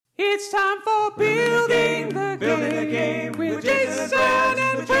It's time for building the game with Jason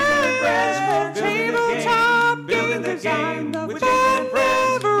and Friends from Tabletop Game Design. The fun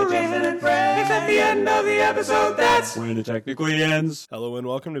never ends. At the end of the episode, that's when it technically ends. Hello and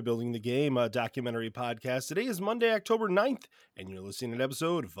welcome to Building the Game, a documentary podcast. Today is Monday, October 9th, and you're listening to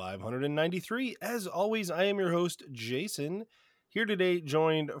episode 593. As always, I am your host, Jason, here today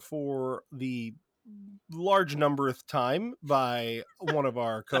joined for the large numberth time by one of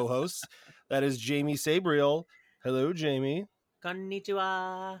our co-hosts. That is Jamie Sabriel. Hello, Jamie.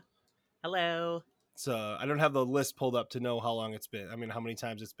 Konnichiwa. Hello. So I don't have the list pulled up to know how long it's been. I mean, how many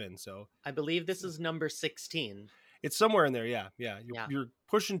times it's been. So I believe this is number 16. It's somewhere in there. Yeah. You're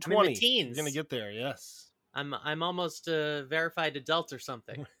pushing 20. I'm in the teens. You're gonna get there. Yes. I'm almost a verified adult or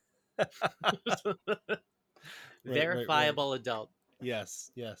something. Verifiable adult.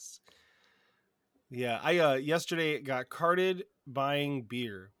 Yes. Yeah, I yesterday got carded buying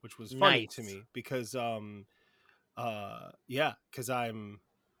beer, which was funny to me because because I'm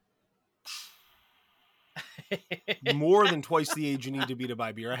more than twice the age you need to be to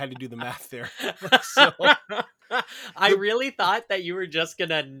buy beer. I had to do the math there. So I really thought that you were just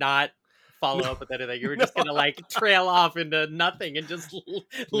gonna not follow up with anything. You were just gonna like trail off into nothing and just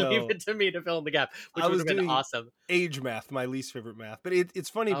leave it to me to fill in the gap, which would have been awesome. Age math, my least favorite math, but it's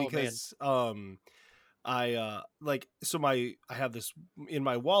funny because I have this in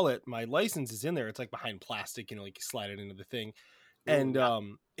my wallet. My license is in there. It's like behind plastic, like you slide it into the thing. And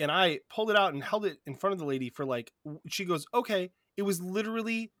and I pulled it out and held it in front of the lady for she goes, okay. It was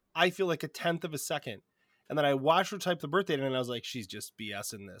literally, I feel like a 10th of a second. And then I watched her type the birthday and I was like, she's just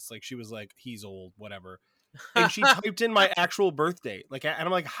BSing this. Like she was like, he's old, whatever. And she typed in my actual birth date. And I'm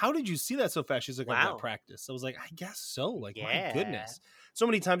like, how did you see that so fast? She's like, I've got practice. I was like, I guess so. My goodness. So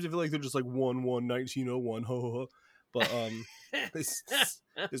many times I feel like they're just like 1/1/1901. Ho. But this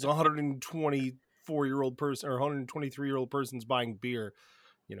 124-year-old person or 123-year-old person's buying beer,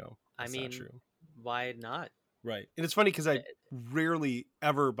 I mean, not true. Why not? Right. And it's funny because I rarely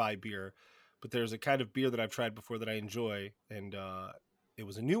ever buy beer, but there's a kind of beer that I've tried before that I enjoy. And it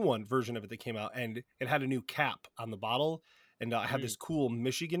was a new version of it that came out, and it had a new cap on the bottle. And I had this cool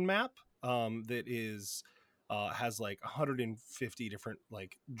Michigan map that is has 150 different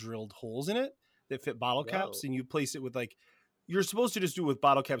drilled holes in it that fit bottle caps. And you place it with you're supposed to just do it with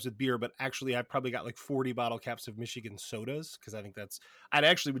bottle caps with beer, but actually I've probably got 40 bottle caps of Michigan sodas because I think I'd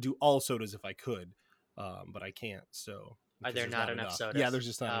actually would do all sodas if I could. But I can't. So are there not enough sodas? Yeah, there's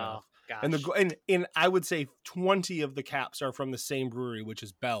just not enough. Gosh. And I would say 20 of the caps are from the same brewery, which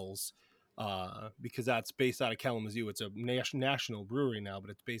is Bell's, because that's based out of Kalamazoo. It's a national brewery now, but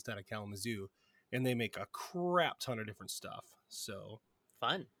it's based out of Kalamazoo, and they make a crap ton of different stuff. So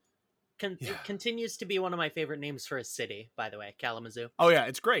fun. It continues to be one of my favorite names for a city, by the way, Kalamazoo. Oh yeah,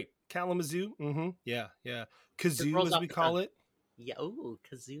 it's great. Kalamazoo. Mm-hmm. Yeah. Kazoo, as we call it. Yeah,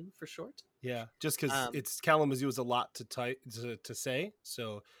 kazoo for short. Yeah, just because it's Kalamazoo is a lot to say,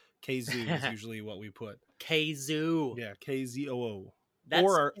 so Kazoo is usually what we put. Kazoo. Yeah, KZOO.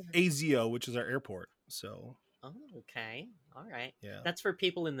 Or our AZO, which is our airport. So. Oh, okay. All right. Yeah. That's for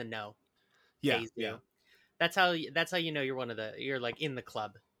people in the know. Yeah. KZoo. Yeah. That's how you know you're in the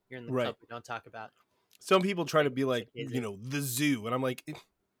club. You're in the club we don't talk about. Some people try to be the zoo, and I'm like,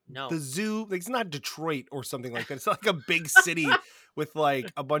 no, the zoo, it's not Detroit or something like that. It's not a big city with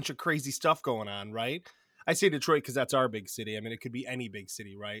a bunch of crazy stuff going on, right? I say Detroit because that's our big city. I mean, it could be any big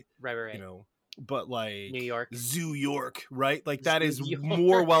city, right? Right. But New York, Zoo York, right? That Zoo is York.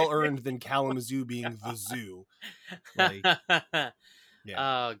 More well earned than Kalamazoo being the zoo. Yeah.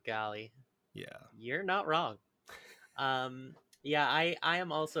 Oh golly. Yeah. You're not wrong. Yeah, I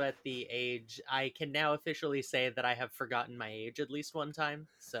am also at the age I can now officially say that I have forgotten my age at least one time.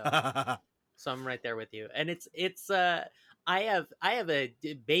 So I'm right there with you. And it's I have a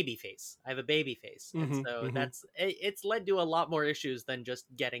baby face. I have a baby face. And so it's led to a lot more issues than just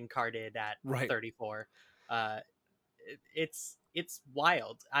getting carded at 34. It's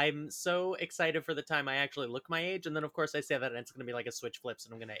wild. I'm so excited for the time I actually look my age, and then of course I say that and it's going to be like a switch flips,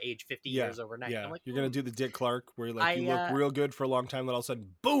 and I'm going to age 50 years overnight. Yeah, I'm like, you're going to do the Dick Clark where you look real good for a long time, then all of a sudden,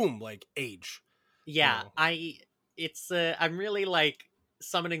 boom, age. Yeah, I'm really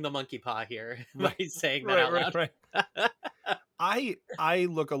summoning the monkey paw here by saying that out loud. Right. I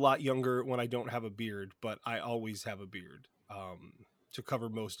look a lot younger when I don't have a beard, but I always have a beard. To cover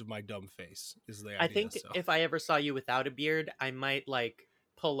most of my dumb face is the idea. I think if I ever saw you without a beard, I might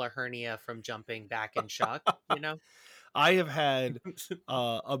pull a hernia from jumping back in shock, I have had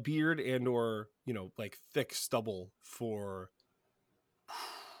a beard and or, thick stubble for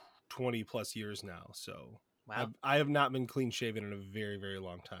 20 plus years now. So Wow. I have not been clean shaven in a very, very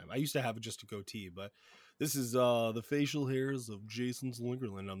long time. I used to have just a goatee, but this is the facial hairs of Jason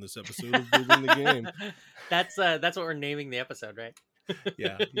Slingerland on this episode of Building the Game. That's what we're naming the episode, right?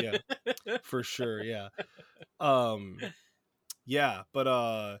 Yeah, for sure. Yeah. Yeah,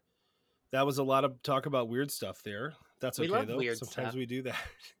 but that was a lot of talk about weird stuff there. That's We okay love though. weird Sometimes stuff. we do that.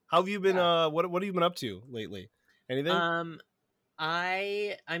 How have you been? Yeah. What have you been up to lately? Anything?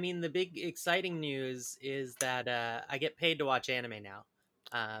 I mean the big exciting news is that I get paid to watch anime now.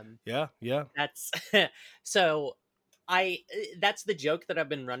 Yeah. That's so that's the joke that I've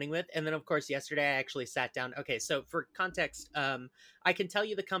been running with. And then of course yesterday I actually sat down. Okay, so for context, I can tell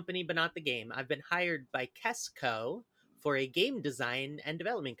you the company but not the game. I've been hired by Kesco for a game design and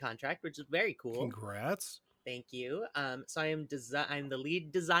development contract, which is very cool. Congrats. Thank you. So I'm the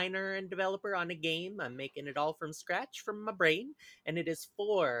lead designer and developer on a game. I'm making it all from scratch from my brain, and it is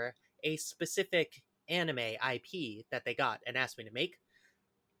for a specific anime IP that they got and asked me to make.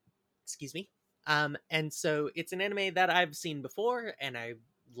 Excuse me. And so it's an anime that I've seen before and I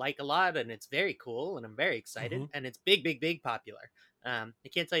like a lot, and it's very cool, and I'm very excited, and it's big popular. I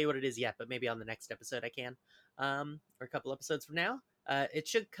can't tell you what it is yet, but maybe on the next episode I can, or a couple episodes from now. It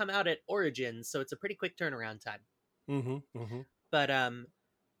should come out at Origins, so it's a pretty quick turnaround time. But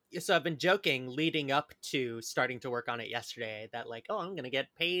so I've been joking leading up to starting to work on it yesterday that like, oh, I'm gonna get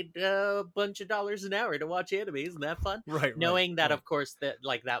paid a bunch of dollars an hour to watch anime. Isn't that fun? Knowing that, of course, that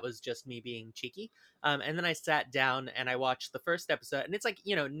like that was just me being cheeky. And then I sat down and I watched the first episode, and it's like,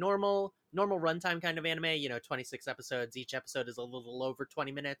 normal runtime kind of anime. 26 episodes. Each episode is a little over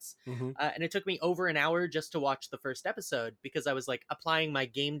 20 minutes, and it took me over an hour just to watch the first episode because I was like applying my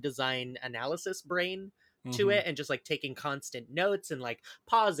game design analysis brain to it and just like taking constant notes and like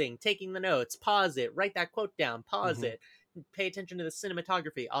pausing, taking the notes, pause it, write that quote down, pause it, pay attention to the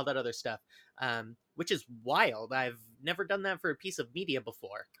cinematography, all that other stuff, which is wild. I've never done that for a piece of media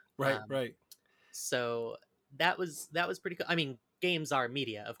before. Right. So that was pretty cool. I mean, games are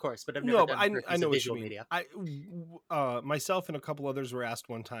media, of course, but I've never done it for a piece of visual media. Myself and a couple others were asked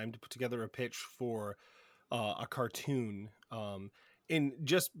one time to put together a pitch for a cartoon. And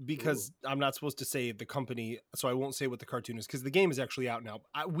just because I'm not supposed to say the company, so I won't say what the cartoon is because the game is actually out now.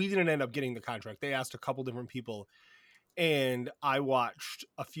 We didn't end up getting the contract. They asked a couple different people, and I watched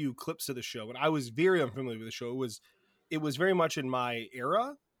a few clips of the show, and I was very unfamiliar with the show. It was very much in my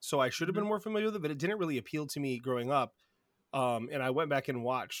era, so I should have been more familiar with it, but it didn't really appeal to me growing up. And I went back and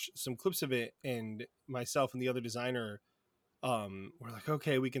watched some clips of it, and myself and the other designer we're like,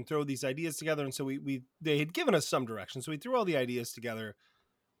 okay, we can throw these ideas together. And so they had given us some direction. So we threw all the ideas together.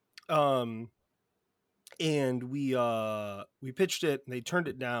 And we pitched it and they turned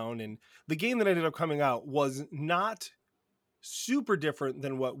it down. And the game that ended up coming out was not super different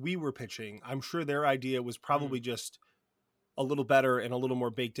than what we were pitching. I'm sure their idea was probably just a little better and a little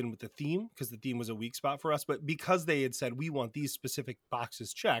more baked in with the theme because the theme was a weak spot for us. But because they had said, we want these specific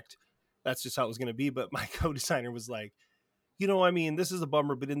boxes checked, that's just how it was going to be. But my co-designer was like, I mean, this is a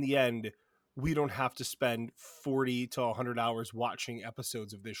bummer, but in the end, we don't have to spend 40 to 100 hours watching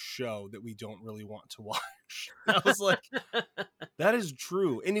episodes of this show that we don't really want to watch. And I was like, that is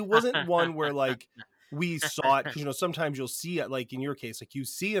true. And it wasn't one where like we saw it because, sometimes you'll see it, like in your case, like you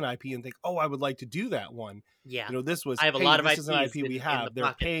see an IP and think, oh, I would like to do that one. Yeah. This was, I have a lot of this IPs is an IP we have. They're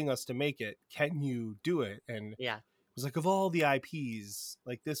pocket. paying us to make it. Can you do it? And yeah, it was like, of all the IPs,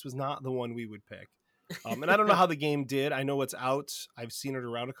 like this was not the one we would pick. And I don't know how the game did. I know it's out. I've seen it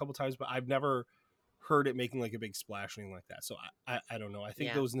around a couple times, but I've never heard it making like a big splash or anything like that. So I don't know. I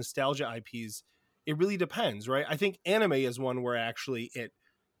think those nostalgia IPs, it really depends, right? I think anime is one where actually it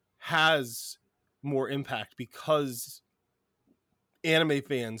has more impact because anime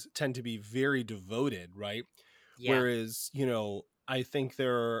fans tend to be very devoted, right? Yeah. Whereas, I think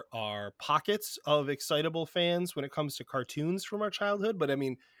there are pockets of excitable fans when it comes to cartoons from our childhood, but I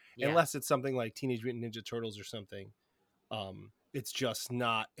mean, unless it's something like Teenage Mutant Ninja Turtles or something, it's just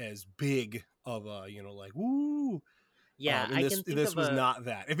not as big of a, like, woo. Yeah, and this was not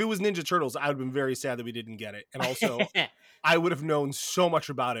that. If it was Ninja Turtles, I would have been very sad that we didn't get it. And also, I would have known so much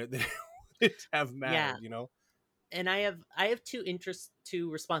about it that it would have mattered, And I have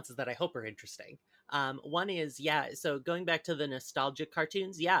two responses that I hope are interesting. One is, so going back to the nostalgic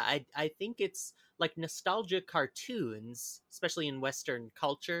cartoons, I think it's like nostalgia cartoons, especially in Western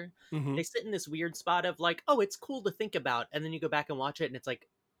culture, they sit in this weird spot of like, oh, it's cool to think about. And then you go back and watch it and it's like,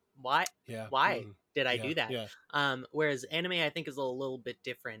 why did I do that? Whereas anime, I think, is a little bit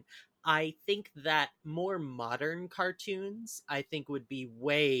different. I think that more modern cartoons, I think, would be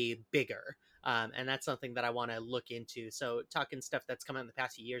way bigger. And that's something that I want to look into. So talking stuff that's come out in the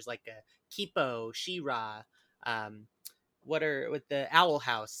past few years, like Kipo, Shira, um, what are with the Owl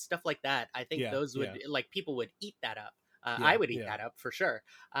House, stuff like that. I think Yeah, those would yeah, like people would eat that up. I yeah, would eat yeah. that up for sure.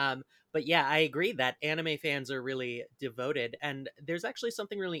 But yeah, I agree that anime fans are really devoted, and there's actually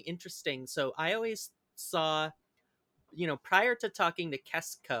something really interesting. So I always saw, prior to talking to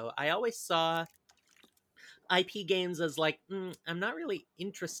Kesco, I always saw IP games as like, I'm not really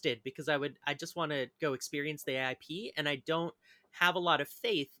interested because I just want to go experience the IP, and I don't have a lot of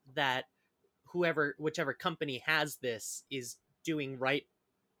faith that whichever company has this is doing right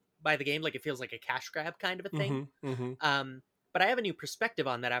by the game. Like it feels like a cash grab kind of a thing. Mm-hmm, mm-hmm. Um, but I have a new perspective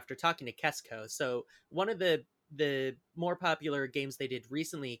on that after talking to Kesco. So one of the more popular games they did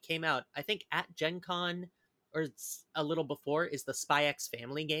recently came out, I think, at Gen Con or a little before, is the Spy X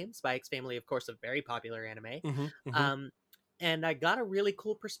Family game. Spy X Family, of course, a very popular anime. Mm-hmm, mm-hmm. Um, and I got a really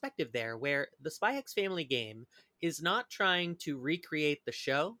cool perspective there where the Spy X Family game is not trying to recreate the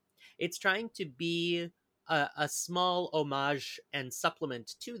show. It's trying to be a small homage and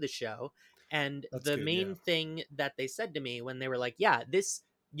supplement to the show. And That's the good. Yeah. main thing that they said to me when they were like, yeah,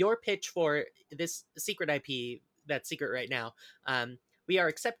 your pitch for this secret IP that's secret right now, we are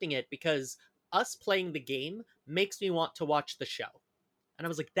accepting it because us playing the game makes me want to watch the show. And I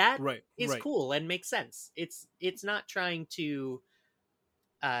was like, that Right. is Right. cool and makes sense. It's not trying to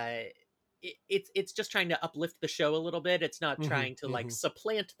uh it's just trying to uplift the show a little bit. It's not Mm-hmm, trying to like mm-hmm.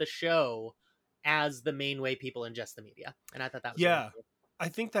 supplant the show as the main way people ingest the media. And I thought that was really Yeah. cool. I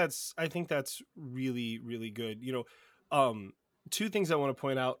think that's really, really good. Two things I want to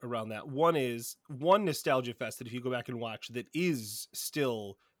point out around that. One is one nostalgia fest that if you go back and watch that is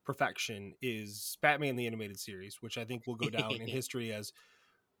still perfection is Batman the Animated Series, which I think will go down in history as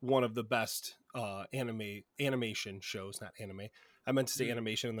one of the best animation shows. Not anime. I meant to say Mm.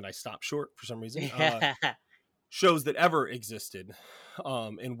 animation and then I stopped short for some reason. Yeah. Shows that ever existed,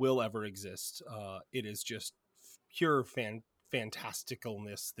 and will ever exist. It is just pure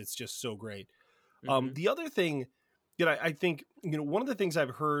fantasticalness that's just so great. Hmm. The other thing that I think, one of the things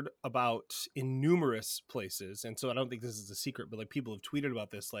I've heard about in numerous places, and so I don't think this is a secret, but like people have tweeted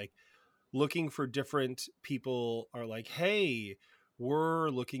about this, like looking for different people are like, hey, we're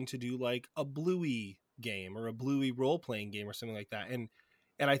looking to do like a Bluey game or a Bluey role playing game or something like that. And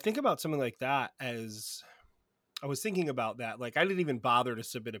I think about something like that as I was thinking about that. Like I didn't even bother to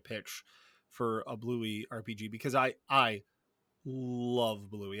submit a pitch for a Bluey RPG because I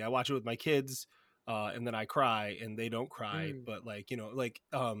love Bluey. I watch it with my kids, and then I cry and they don't cry. Mm. But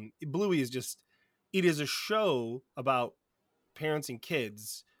Bluey is just, it is a show about parents and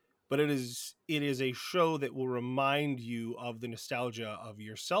kids, but it is a show that will remind you of the nostalgia of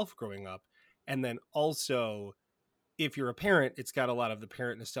yourself growing up. And then also, if you're a parent, it's got a lot of the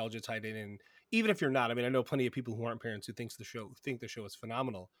parent nostalgia tied in. And even if you're not, I mean, I know plenty of people who aren't parents who think the show is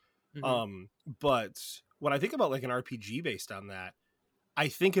phenomenal. Hmm. But when I think about like an RPG based on that, I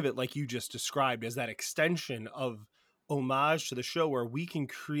think of it like you just described as that extension of homage to the show where we can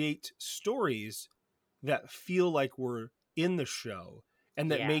create stories that feel like we're in the show and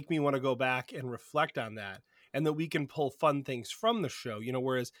that Yeah. make me want to go back and reflect on that, and that we can pull fun things from the show,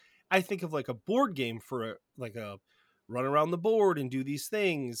 whereas I think of like a board game for a run around the board and do these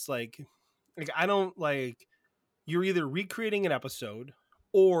things like I don't like, you're either recreating an episode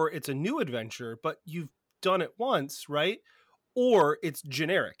or it's a new adventure, but you've done it once, right? Or it's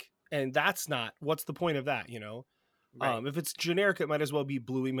generic. And that's not, what's the point of that, Right. If it's generic, it might as well be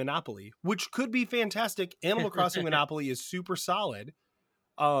Bluey Monopoly, which could be fantastic. Animal Crossing Monopoly is super solid.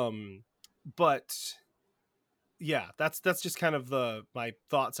 But yeah, that's just kind of my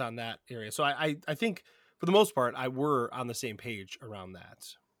thoughts on that area. So I think for the most part, we're on the same page around that.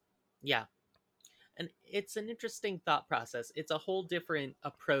 Yeah. And it's an interesting thought process. It's a whole different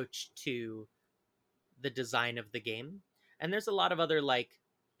approach to the design of the game. And there's a lot of other like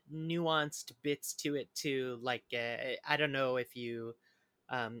nuanced bits to it too. Like I don't know if you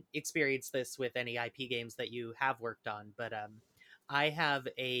experience this with any IP games that you have worked on, but I have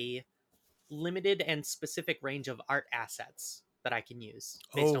a limited and specific range of art assets that I can use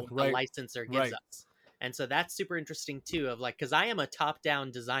based on Oh, what the right, licensor gives right. us. And so that's super interesting too, of like, because I am a top-down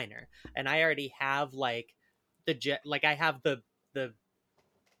designer and I already have like I have the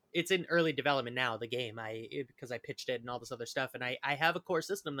it's in early development now, the game, because I pitched it and all this other stuff, and I have a core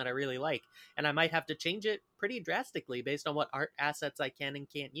system that I really like, and I might have to change it pretty drastically based on what art assets I can and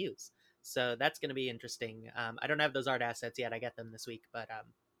can't use. So that's going to be interesting. I don't have those art assets yet. I get them this week, but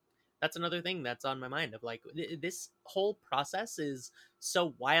that's another thing that's on my mind of like this whole process is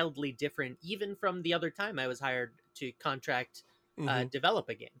so wildly different even from the other time I was hired to contract Mm-hmm. develop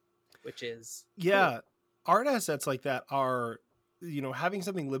a game. which is yeah. Cool. Art assets like that are, having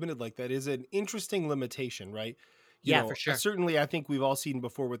something limited like that is an interesting limitation, right? For sure. Certainly I think we've all seen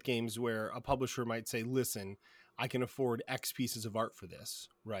before with games where a publisher might say, listen, I can afford X pieces of art for this,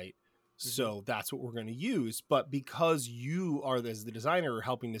 right? So that's what we're going to use. But because you are, as the designer,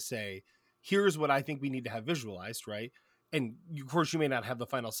 helping to say, here's what I think we need to have visualized, right? And of course, you may not have the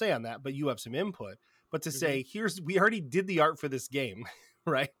final say on that, but you have some input. But to say, we already did the art for this game,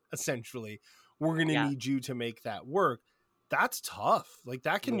 right? Essentially, we're going to need you to make that work. That's tough. Like,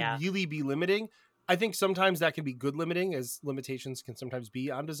 that can really be limiting. I think sometimes that can be good limiting, as limitations can sometimes be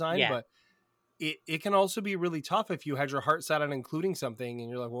on design, but it can also be really tough if you had your heart set on including something and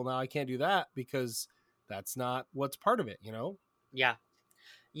you're like, well, now I can't do that because that's not what's part of it,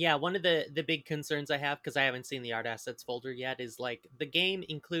 Yeah, one of the big concerns I have, because I haven't seen the art assets folder yet, is like the game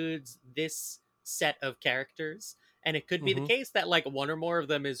includes this set of characters, and it could be the case that like one or more of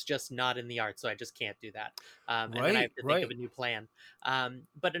them is just not in the art, so I just can't do that. And then I have to think of a new plan.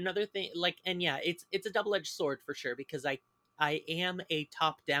 But another thing, like, and yeah, it's a double-edged sword for sure, because I am a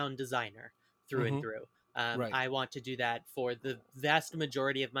top-down designer through and through. I want to do that for the vast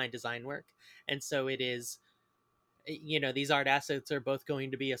majority of my design work, and so it is. These art assets are both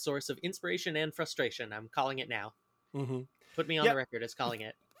going to be a source of inspiration and frustration. I'm calling it now. Put me on the record as calling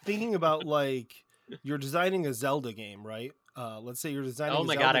it. Thinking about like you're designing a Zelda game, right? Let's say you're designing a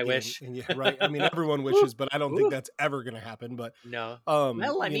Zelda God, game. I wish. And right. I mean, everyone wishes, but I don't think that's ever going to happen. But no.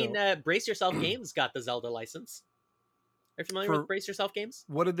 Well, I mean, Brace Yourself Games got the Zelda license. Are you familiar with Brace Yourself Games?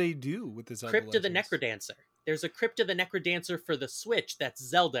 What did they do with the Zelda Crypt of the Necrodancer. There's a Crypt of the Necrodancer for the Switch that's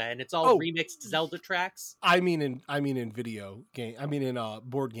Zelda, and it's all remixed Zelda tracks. I mean in video game. I mean in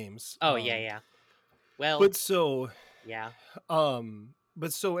board games. Oh yeah. Well, but so yeah.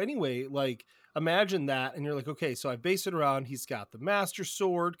 But so anyway, like imagine that, and you're like, okay, so I base it around. He's got the Master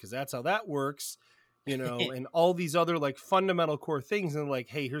Sword because that's how that works, and all these other like fundamental core things. And like,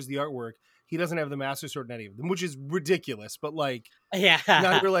 hey, here's the artwork. He doesn't have the Master Sword in any of them, which is ridiculous. But like,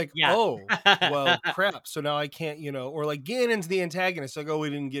 now you're like, oh, well, crap. So now I can't, or like Ganon's the antagonist. Like, oh, we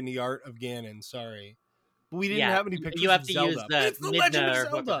didn't get any art of Ganon. Sorry, but we didn't have any pictures. You have of to Zelda. use the it's the Legend of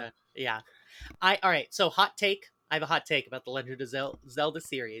Zelda. Yeah. All right. So hot take. I have a hot take about the Legend of Zelda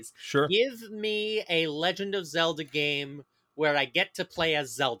series. Sure. Give me a Legend of Zelda game where I get to play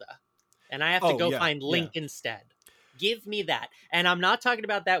as Zelda, and I have to go find Link instead. Give me that. And I'm not talking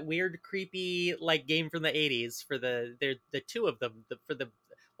about that weird, creepy like game from the 80s for the two of them.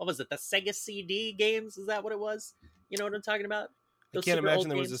 What was it? The Sega CD games? Is that what it was? You know what I'm talking about? Those I can't imagine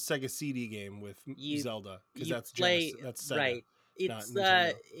there was a Sega CD game with Zelda, because that's Genesis. That's Sega. Right. It's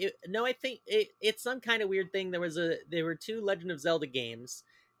I think it's some kind of weird thing. There were two Legend of Zelda games,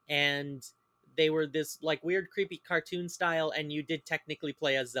 and they were this like weird, creepy cartoon style, and you did technically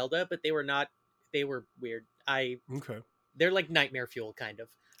play as Zelda, but they were not. They were weird. They're like nightmare fuel, kind of.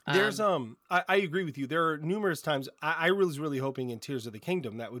 There's I agree with you. There are numerous times I was really hoping in Tears of the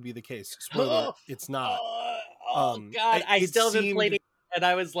Kingdom that would be the case. Spoiler, it's not. God, I still haven't played it, and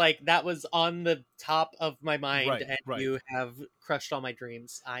I was like, that was on the top of my mind, you have crushed all my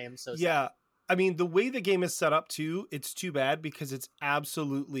dreams. I am so sad. Yeah. I mean, the way the game is set up too, it's too bad because it's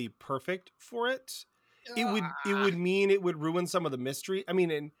absolutely perfect for it. It would mean it would ruin some of the mystery. I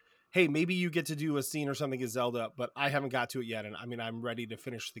mean, and hey, maybe you get to do a scene or something as Zelda, but I haven't got to it yet. And I mean, I'm ready to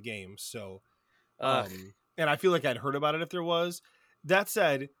finish the game. So, and I feel like I'd heard about it if there was. That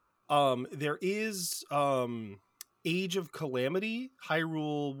said, there is Age of Calamity,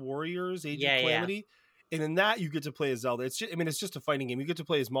 Hyrule Warriors, Age of Calamity. And in that you get to play as Zelda. It's just a fighting game. You get to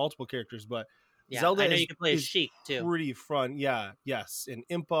play as multiple characters, but Zelda I know you can play as Sheik too. Pretty fun. Yeah. Yes. And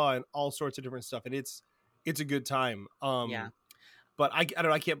Impa and all sorts of different stuff. And it's a good time. But I don't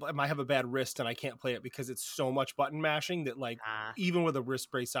know, I can't. I have a bad wrist and I can't play it because it's so much button mashing that like even with a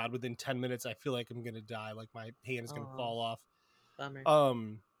wrist brace on, within 10 minutes, I feel like I'm gonna die. Like my hand is gonna fall off. Bummer.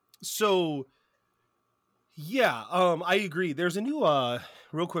 So yeah, I agree. There's a new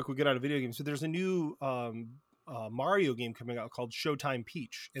real quick. We'll get out of video games. So there's a new Mario game coming out called Showtime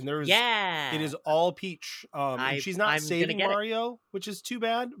Peach, and it is all Peach. And she's not saving Mario, which is too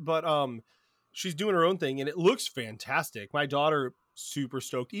bad, but she's doing her own thing, and it looks fantastic. My daughter super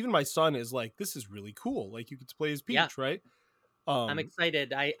stoked. Even my son is like, this is really cool. Like you get to play as Peach, right? I'm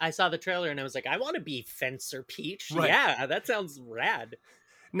excited. I saw the trailer and I was like, I want to be Fencer Peach. Right. Yeah, that sounds rad.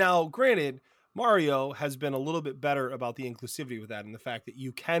 Now, granted, Mario has been a little bit better about the inclusivity with that, and the fact that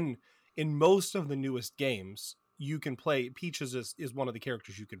you can, in most of the newest games, you can play Peach is one of the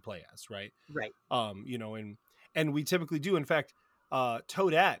characters you can play as, right? Right. And we typically do. In fact,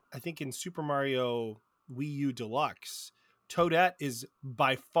 Toadette, I think in Super Mario Wii U Deluxe, Toadette is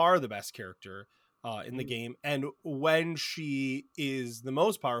by far the best character in the game, and when she is the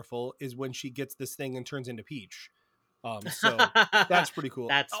most powerful is when she gets this thing and turns into Peach. So that's pretty cool.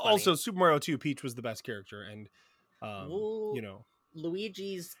 That's funny. Also, Super Mario 2, Peach was the best character, and you know,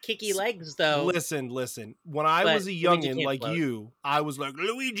 Luigi's kicky legs though. Listen. When I was a youngin like float. you, I was like,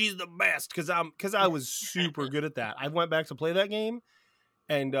 Luigi's the best because I was super good at that. I went back to play that game,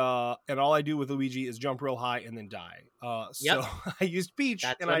 and all I do with Luigi is jump real high and then die. So I used Peach,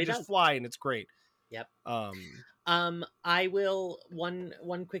 and I just fly, and it's great. Yep. I will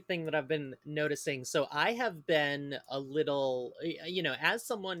one quick thing that I've been noticing. So I have been a little, as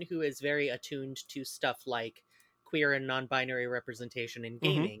someone who is very attuned to stuff like queer and non-binary representation in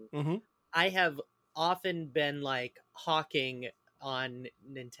gaming, I have often been like hawking on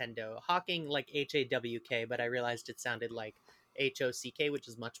Nintendo, hawking like HAWK, but I realized it sounded like HOCK, which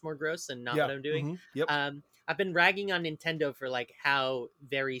is much more gross and not what I'm doing. I've been ragging on Nintendo for like how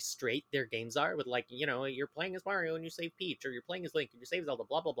very straight their games are with like, you're playing as Mario and you save Peach, or you're playing as Link and you save Zelda,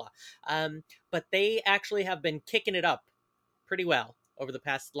 blah, blah, blah. But they actually have been kicking it up pretty well over the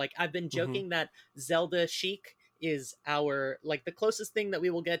past, like I've been joking that Zelda Chic is our, like the closest thing that we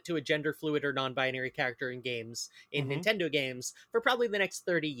will get to a gender fluid or non-binary character in games, in Nintendo games for probably the next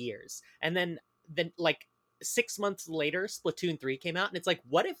 30 years. And then like 6 months later, Splatoon 3 came out, and it's like,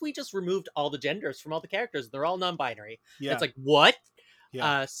 what if we just removed all the genders from all the characters? They're all non-binary. Yeah. It's like, what?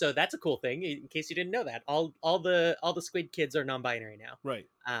 Yeah. So that's a cool thing, in case you didn't know that. All the Squid kids are non-binary now. Right.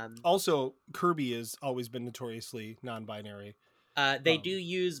 Also, Kirby has always been notoriously non-binary. They do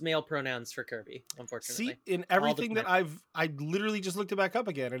use male pronouns for Kirby, unfortunately. See, in everything that I literally just looked it back up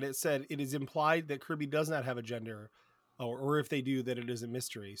again, and it said it is implied that Kirby does not have a gender, or if they do, that it is a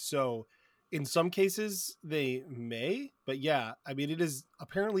mystery. So in some cases they may, but yeah, I mean, it is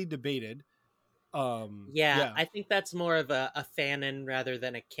apparently debated. I think that's more of a fanon rather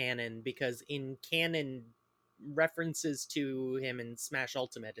than a canon, because in canon references to him in Smash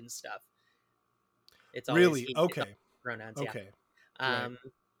Ultimate and stuff, it's always really okay pronouns. Okay. Right.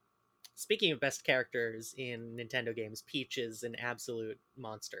 Speaking of best characters in Nintendo games, Peach is an absolute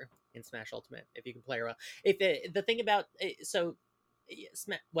monster in Smash Ultimate. If you can play her well, the thing about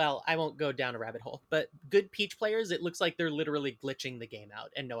well, I won't go down a rabbit hole, but good Peach players, it looks like they're literally glitching the game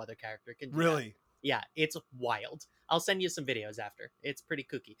out, and no other character can do really that. Yeah, it's wild. I'll send you some videos after. It's pretty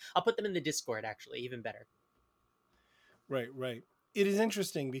kooky. I'll put them in the Discord, actually, even better. Right. It is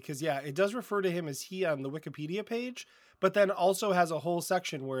interesting because, it does refer to him as he on the Wikipedia page, but then also has a whole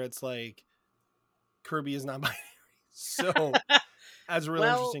section where it's like Kirby is non-binary. So that's really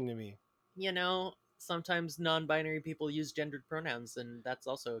interesting to me. Sometimes non-binary people use gendered pronouns, and that's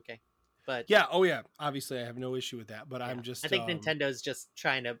also okay. But obviously I have no issue with that, but I think Nintendo's just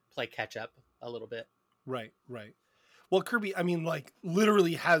trying to play catch up a little bit. Right. Well, Kirby, I mean, like,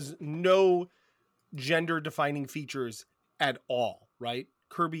 literally has no gender defining features at all, right?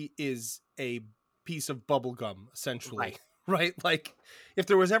 Kirby is a piece of bubblegum, essentially. Right? Like, if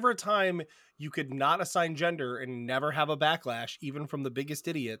there was ever a time you could not assign gender and never have a backlash, even from the biggest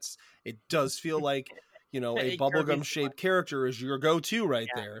idiots, it does feel like, a bubblegum shaped character is your go-to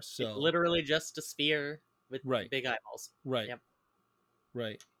there. So it's literally just a sphere with big eyeballs. Right. Yep.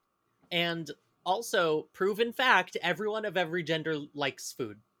 Right. And also, proven fact, everyone of every gender likes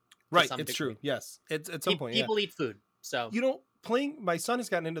food. Right. It's true. Yes. It's at some point. People eat food. So my son has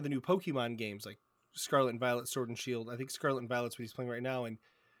gotten into the new Pokemon games, like Scarlet and Violet, Sword and Shield. I think Scarlet and Violet's what he's playing right now. And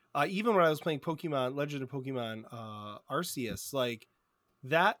even when I was playing Pokemon, Legend of Pokemon Arceus, like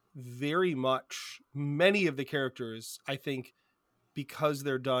that very much, many of the characters, I think, because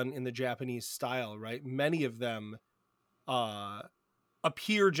they're done in the Japanese style, right? Many of them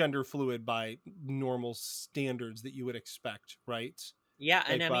appear gender fluid by normal standards that you would expect, right? Yeah,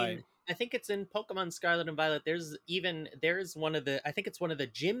 and I think it's in Pokemon Scarlet and Violet. There's one of the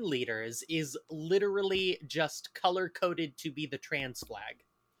gym leaders is literally just color coded to be the trans flag.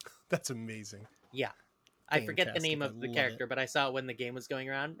 That's amazing. Yeah. Fantastic. I forget the name of the character, but I saw it when the game was going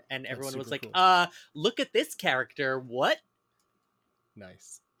around, and everyone was like, cool. Look at this character. What?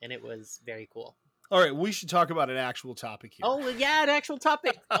 Nice. And it was very cool. All right, we should talk about an actual topic here. Oh, yeah, an actual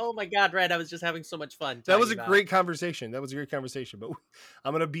topic. Oh, my God, Red, I was just having so much fun. That was a great conversation. But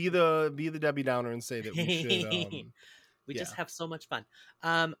I'm going to be the Debbie Downer and say that we should... we just have so much fun.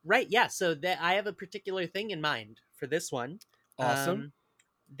 Right, yeah, so I have a particular thing in mind for this one. Awesome.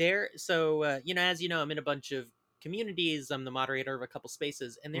 As you know, I'm in a bunch of communities. I'm the moderator of a couple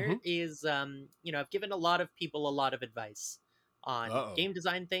spaces, and there is, I've given a lot of people a lot of advice on game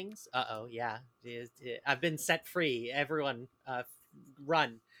design things. Yeah. I've been set free. Everyone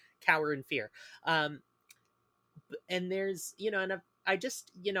run, cower in fear. And there's, and I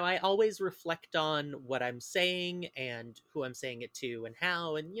just, I always reflect on what I'm saying and who I'm saying it to and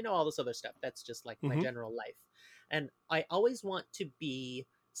how, and, all this other stuff. That's just like my Mm-hmm. general life. And I always want to be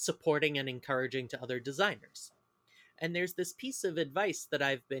supporting and encouraging to other designers. And there's this piece of advice that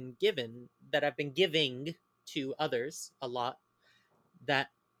I've been giving to others a lot, that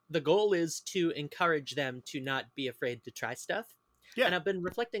the goal is to encourage them to not be afraid to try stuff. Yeah. And I've been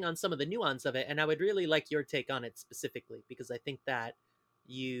reflecting on some of the nuance of it, and I would really like your take on it specifically, because I think that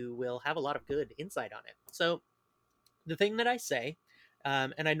you will have a lot of good insight on it. So the thing that I say,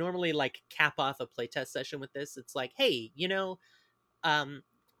 and I normally like cap off a playtest session with this, it's like, hey,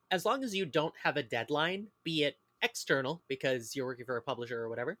 as long as you don't have a deadline, be it external because you're working for a publisher or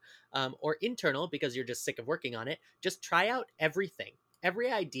whatever, or internal because you're just sick of working on it, just try out everything.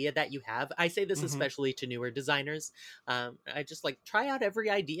 Every idea that you have. I say this Mm-hmm. especially to newer designers. I just like try out every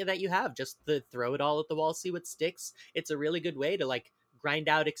idea that you have. Just throw it all at the wall, see what sticks. It's a really good way to like grind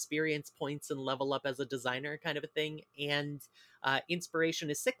out experience points and level up as a designer, kind of a thing. And inspiration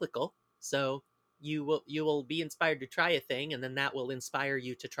is cyclical, so you will be inspired to try a thing, and then that will inspire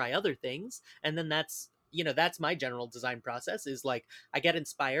you to try other things, and then that's my general design process. Is like I get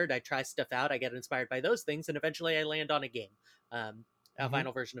inspired, I try stuff out, I get inspired by those things, and eventually I land on a game, a Mm-hmm.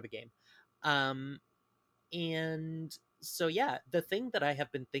 final version of a game. And so yeah, the thing that I have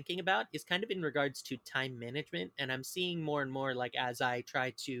been thinking about is kind of in regards to time management, and I'm seeing more and more, like, as I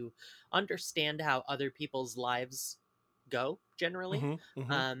try to understand how other people's lives go generally. Mm-hmm.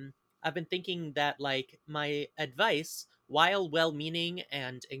 Mm-hmm. I've been thinking that, like, my advice, while well-meaning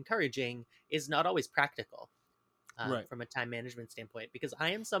and encouraging, is not always practical, Right. from a time management standpoint, because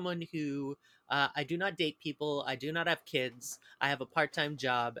I am someone who I do not date people, I do not have kids, I have a part-time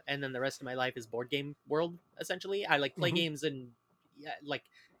job, and then the rest of my life is board game world. Essentially, I like play Mm-hmm. games, and yeah, like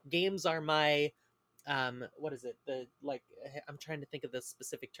games are my what is it, the like I'm trying to think of the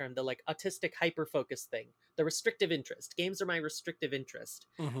specific term, the like autistic hyper focus thing, the restrictive interest. Games are my restrictive interest.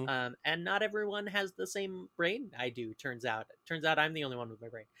 Mm-hmm. And not everyone has the same brain I do. Turns out I'm the only one with my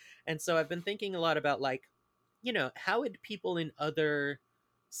brain. And so I've been thinking a lot about, like, how would people in other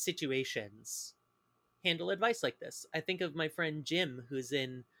situations handle advice like this? I think of my friend Jim, who's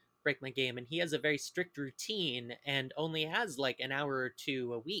in Break My Game, and he has a very strict routine and only has like an hour or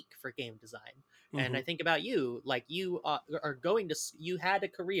two a week for game design. And Mm-hmm. I think about you, like, you are going to, you had a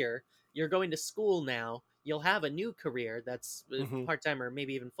career, you're going to school now, you'll have a new career that's Mm-hmm. part-time or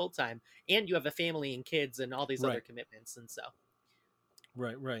maybe even full-time, and you have a family and kids and all these other Right. commitments. And so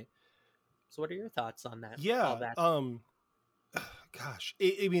Right. what are your thoughts on that, all Yeah. that? Gosh,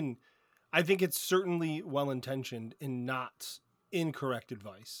 I mean, I think it's certainly well intentioned and not incorrect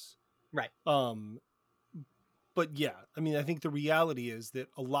advice. Right. But yeah, I mean, I think the reality is that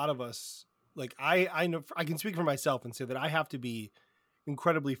a lot of us, like, I know, I can speak for myself and say that I have to be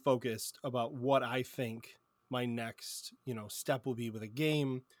incredibly focused about what I think my next, step will be with a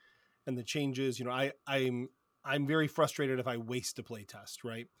game and the changes. I'm very frustrated if I waste a play test,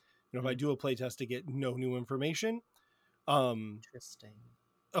 right? If I do a play test to get no new information. Interesting.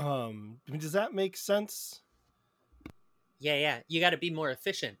 I mean, does that make sense? Yeah. You got to be more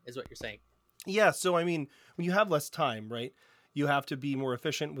efficient, is what you're saying. Yeah. So, I mean, when you have less time, right, you have to be more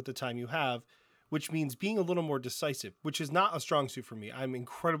efficient with the time you have, which means being a little more decisive, which is not a strong suit for me. I'm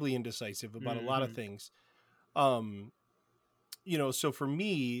incredibly indecisive about a lot of things. So for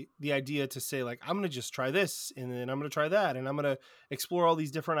me, the idea to say, like, I'm going to just try this and then I'm going to try that and I'm going to explore all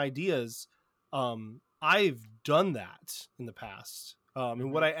these different ideas. I've done that in the past.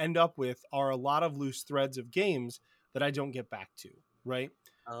 And what I end up with are a lot of loose threads of games that I don't get back to. Right.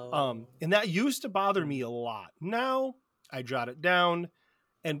 And that used to bother me a lot. Now I jot it down,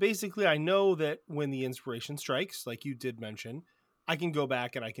 and basically I know that when the inspiration strikes, like you did mention, I can go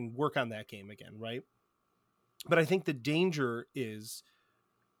back and I can work on that game again. Right. But I think the danger is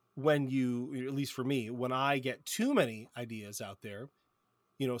when you, at least for me, when I get too many ideas out there,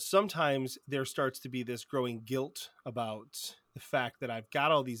 sometimes there starts to be this growing guilt about the fact that I've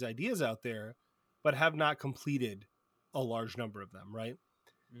got all these ideas out there, but have not completed a large number of them. Right.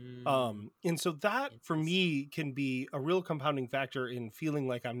 And so that for me can be a real compounding factor in feeling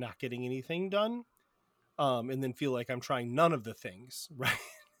like I'm not getting anything done. And then feel like I'm trying none of the things, right?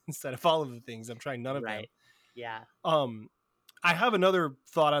 Instead of all of the things, I'm trying none of them. Yeah. I have another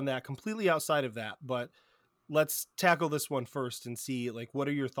thought on that completely outside of that, but let's tackle this one first and see, like, what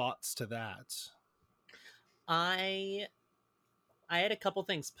are your thoughts to that? I had a couple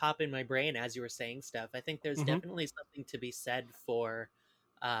things pop in my brain as you were saying stuff. I think there's definitely something to be said for,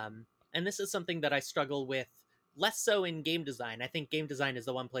 and this is something that I struggle with less so in game design. I think game design is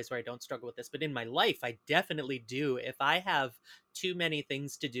the one place where I don't struggle with this, but in my life, I definitely do. If I have too many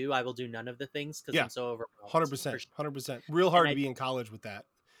things to do, I will do none of the things because Yeah, I'm so overwhelmed. 100%, 100%. Real And hard to be in college with that.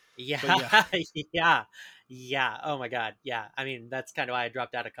 But yeah, yeah, yeah, yeah. Oh my God, yeah. I mean, that's kind of why I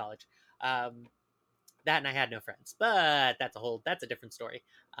dropped out of college. Um, that and I had no friends, but that's a different story.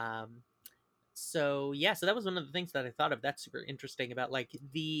 Um, so yeah, so that was one of the things that I thought of that's super interesting about like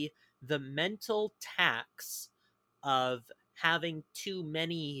the mental tax of having too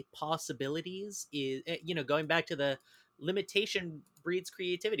many possibilities is, going back to the limitation breeds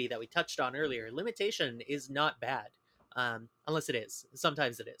creativity that we touched on earlier. Limitation is not bad, unless it is.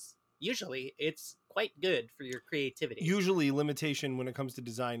 Sometimes it is. Usually it's quite good for your creativity. usually limitation when it comes to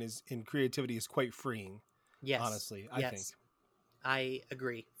design is in creativity is quite freeing. Yes, Honestly, I think. yes, I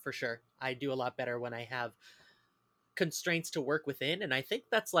agree for sure. I do a lot better when I have constraints to work within, and I think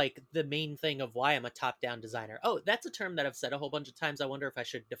that's like the main thing of why I'm a top-down designer. Oh, that's a term that I've said a whole bunch of times. I wonder if I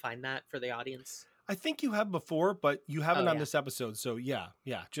should define that for the audience. I think you have before, but you Oh haven't on yeah. this episode. So yeah,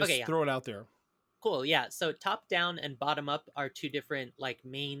 Okay, just yeah. throw it out there. Cool. Yeah. So top down and bottom up are two different like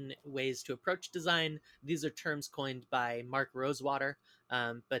main ways to approach design. These are terms coined by Mark Rosewater,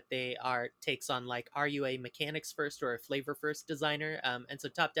 but they are takes on like, are you a mechanics first or a flavor first designer? And so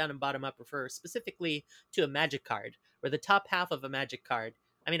top down and bottom up refer specifically to a magic card, where the top half of a magic card,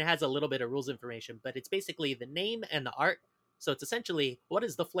 I mean, it has a little bit of rules information, but it's basically the name and the art. So it's essentially what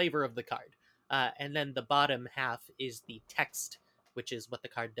is the flavor of the card, and then the bottom half is the text, which is what the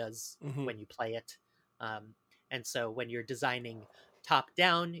card does Mm-hmm. when you play it. Um, and so when you're designing top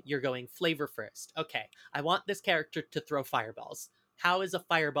down, you're going flavor first. Okay, I want this character to throw fireballs. How is a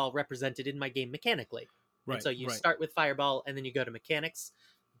fireball represented in my game mechanically? And Right, so you right. start with fireball and then you go to mechanics.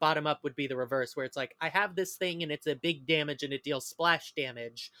 Bottom up would be the reverse, where it's like, I have this thing and it's a big damage and it deals splash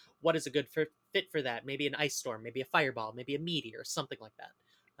damage. What is a good fit for that? Maybe an ice storm, maybe a fireball, maybe a meteor, something like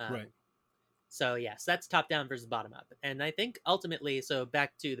that. Right. So yes, that's top down versus bottom up. And I think ultimately, so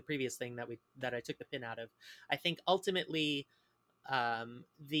back to the previous thing that I took the pin out of, I think ultimately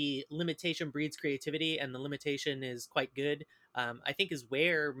the limitation breeds creativity, and the limitation is quite good. I think is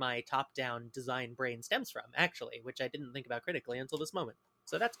where my top down design brain stems from, actually, which I didn't think about critically until this moment.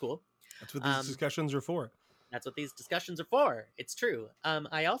 So that's cool. That's what these discussions are for. That's what these discussions are for. It's true.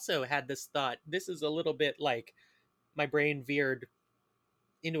 I also had this thought. This is a little bit like my brain veered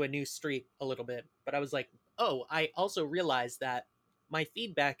into a new street a little bit, but I was like, oh, I also realized that my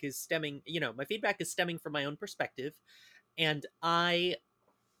feedback is stemming from my own perspective, and I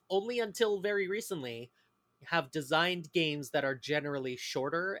only until very recently have designed games that are generally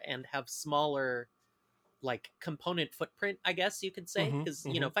shorter and have smaller like component footprint, I guess you could say, Mm-hmm, because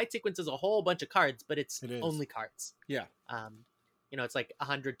mm-hmm. Fight Sequence is a whole bunch of cards, but it's It is. only cards. Yeah. It's like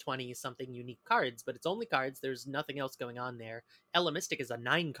 120 something unique cards, but it's only cards. There's nothing else going on there. Ella Mystic is a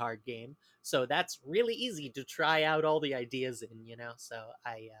 9-card game, so that's really easy to try out all the ideas in. So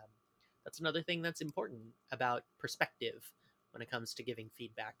that's another thing that's important about perspective when it comes to giving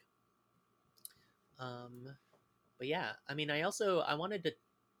feedback. But yeah, I mean, I wanted to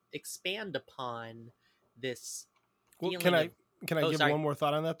expand upon this. Well, can I give one more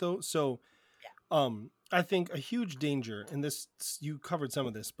thought on that though? So, yeah. I think a huge danger, and this you covered some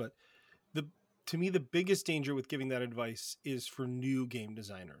of this, but to me the biggest danger with giving that advice is for new game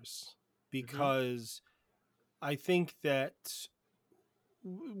designers, because I think that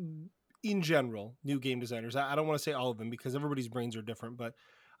in general, new game designers, I don't want to say all of them because everybody's brains are different, but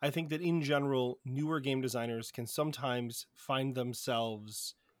I think that in general, newer game designers can sometimes find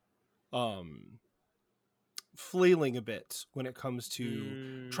themselves flailing a bit when it comes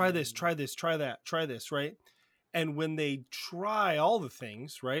to try this, try that, try this, right? And when they try all the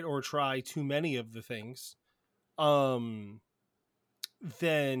things, right, or try too many of the things, then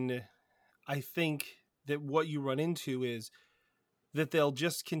I think that what you run into is that they'll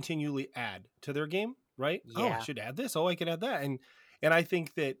just continually add to their game, right? Yeah. Oh, I should add this. Oh, I could add that. And I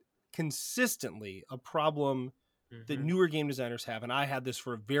think that consistently a problem that newer game designers have, and I had this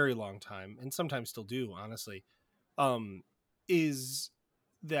for a very long time and sometimes still do, honestly, is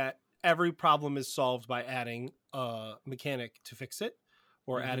that every problem is solved by adding a mechanic to fix it,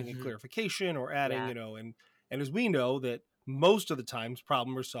 or adding a clarification, or adding, and as we know that most of the times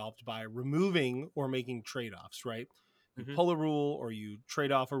problems are solved by removing or making trade-offs, right? You pull a rule or you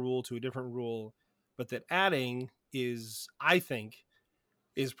trade off a rule to a different rule, but that adding is, I think,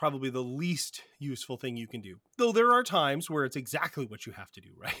 is probably the least useful thing you can do. Though there are times where it's exactly what you have to do,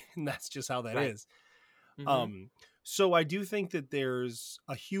 right? And that's just how that is. So I do think that there's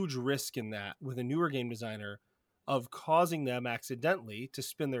a huge risk in that with a newer game designer of causing them accidentally to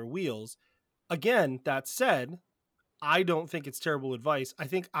spin their wheels again, that said, I don't think it's terrible advice. I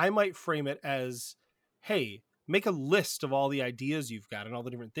think I might frame it as, hey, make a list of all the ideas you've got and all the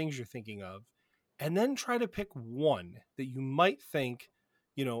different things you're thinking of, and then try to pick one that you might think,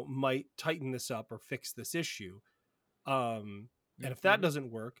 might tighten this up or fix this issue. And if that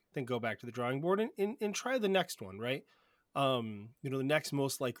doesn't work, then go back to the drawing board and try the next one, right? The next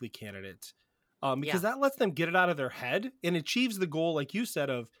most likely candidate. Because that lets them get it out of their head and achieves the goal, like you said,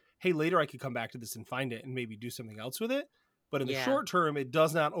 of, hey, later I could come back to this and find it and maybe do something else with it. But in the short term, it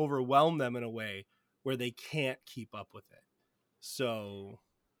does not overwhelm them in a way where they can't keep up with it. So,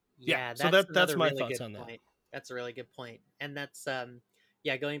 so that's my really thoughts good on that. point. That's a really good point. And that's,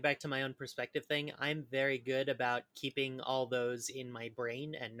 going back to my own perspective thing, I'm very good about keeping all those in my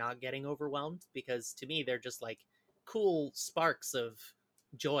brain and not getting overwhelmed, because to me, they're just like cool sparks of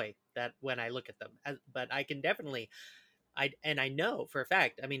joy that when I look at them. But I can definitely, I know for a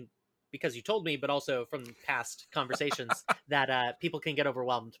fact, I mean, because you told me, but also from past conversations that people can get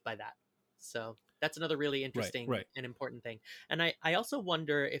overwhelmed by that. So that's another really interesting and important thing. And I also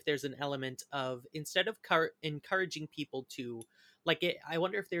wonder if there's an element of, instead of encouraging people to, I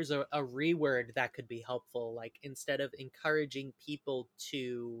wonder if there's a reword that could be helpful. Like, instead of encouraging people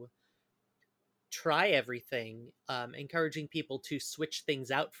to try everything, encouraging people to switch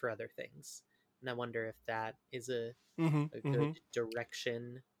things out for other things. And I wonder if that is a good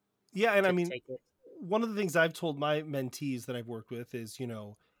direction. Yeah, and I mean, take it. One of the things I've told my mentees that I've worked with is,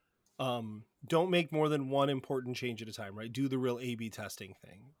 don't make more than one important change at a time, right? Do the real A/B testing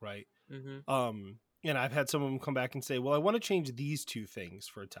thing, right? And I've had some of them come back and say, well, I want to change these two things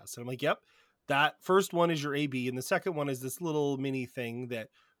for a test. And I'm like, yep, that first one is your A/B. And the second one is this little mini thing that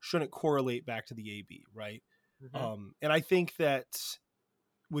shouldn't correlate back to the A/B, right? And I think that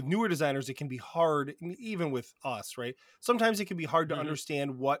with newer designers, it can be hard, even with us, right? Sometimes it can be hard to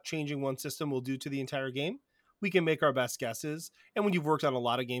understand what changing one system will do to the entire game. We can make our best guesses. And when you've worked on a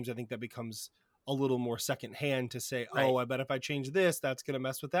lot of games, I think that becomes a little more secondhand to say, oh, I bet if I change this, that's going to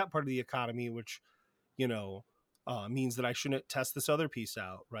mess with that part of the economy, which, means that I shouldn't test this other piece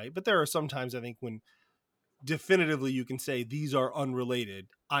out, right? But there are some times, I think, when definitively you can say these are unrelated,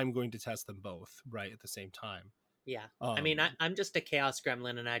 I'm going to test them both, right, at the same time. Yeah. I mean, I'm just a chaos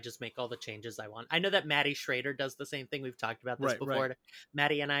gremlin and I just make all the changes I want. I know that Maddie Schrader does the same thing. We've talked about this before. Right.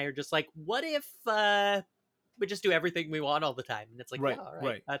 Maddie and I are just like, what if we just do everything we want all the time? And it's like, all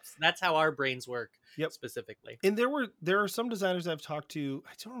right. That's how our brains work specifically. And there are some designers I've talked to,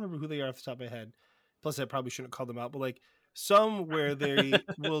 I don't remember who they are off the top of my head. Plus, I probably shouldn't call them out, but like some where they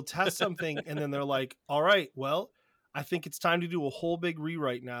will test something and then they're like, all right, well, I think it's time to do a whole big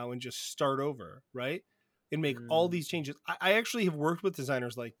rewrite now and just start over, right? And make all these changes. I actually have worked with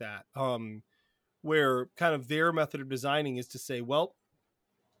designers like that, where kind of their method of designing is to say, well,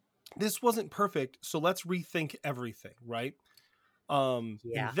 this wasn't perfect, so let's rethink everything, right? And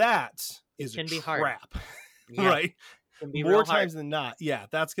that is a trap, right? More times than not. Yeah,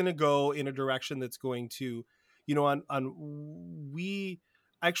 that's going to go in a direction that's going to, I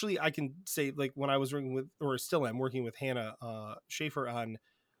can say, like, when I was working with, or still am working with Hannah Schaefer on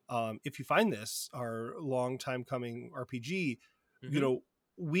If You Find This, our long time coming RPG,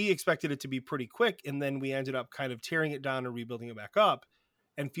 we expected it to be pretty quick. And then we ended up kind of tearing it down and rebuilding it back up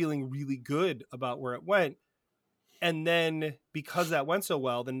and feeling really good about where it went. And then because that went so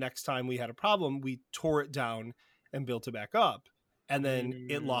well, the next time we had a problem, we tore it down and built it back up. And then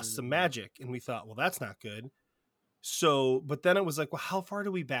it lost some magic. And we thought, well, that's not good. So, but then it was like, well, how far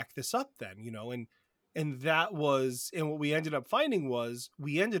do we back this up then? And that was, and what we ended up finding was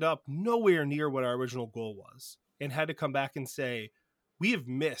we ended up nowhere near what our original goal was and had to come back and say, we have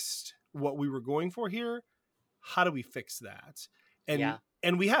missed what we were going for here. How do we fix that?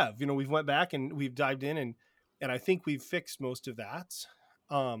 And we have, we've went back and we've dived in and I think we've fixed most of that.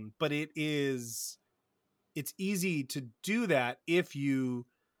 But it's easy to do that if you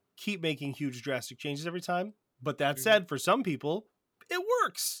keep making huge drastic changes every time. But that said, for some people, it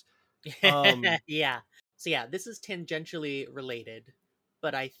works. Yeah. So yeah, this is tangentially related,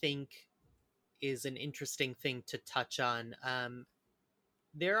 but I think is an interesting thing to touch on.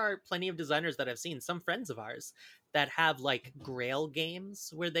 There are plenty of designers that I've seen, some friends of ours, that have like Grail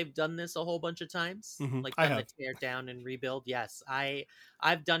games where they've done this a whole bunch of times, like done the tear down and rebuild. Yes,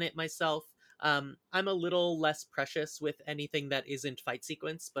 I've done it myself. I'm a little less precious with anything that isn't fight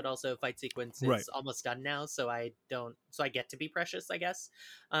sequence, but also fight sequence is almost done now, so I get to be precious, I guess.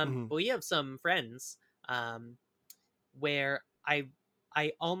 But we have some friends where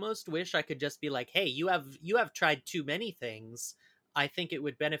I almost wish I could just be like, hey, you have tried too many things. I think it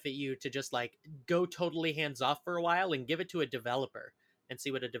would benefit you to just like go totally hands off for a while and give it to a developer and see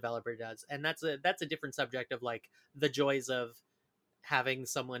what a developer does. And that's a different subject of like the joys of having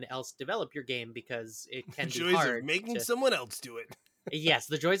someone else develop your game, because it The can be joys of hard making to someone else do it. yes,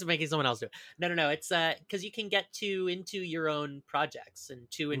 the joys of making someone else do it. No, it's because you can get too into your own projects and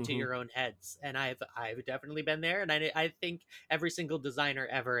too into Mm-hmm. your own heads, and I've definitely been there, and I think every single designer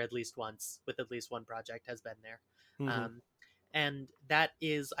ever, at least once, with at least one project, has been there. Mm-hmm. And that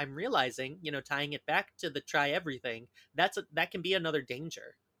is, I'm realizing, tying it back to the try everything, that can be another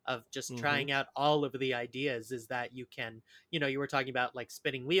danger of just Mm-hmm. trying out all of the ideas, is that you can, you were talking about like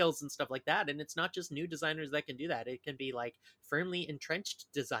spinning wheels and stuff like that, and it's not just new designers that can do that. It can be like firmly entrenched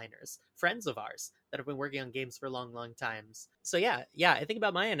designers, friends of ours that have been working on games for long times. So yeah, I think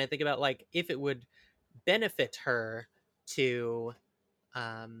about Maya, and I think about like if it would benefit her to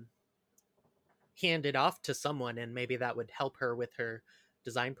um hand it off to someone, and maybe that would help her with her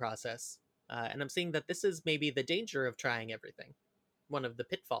design process. And I'm seeing that this is maybe the danger of trying everything, one of the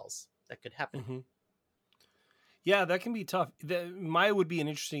pitfalls that could happen. Mm-hmm. Yeah, that can be tough. Maya would be an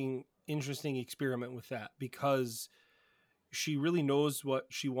interesting experiment with that, because she really knows what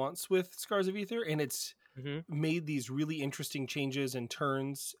she wants with Scars of Ether, and it's Mm-hmm. made these really interesting changes and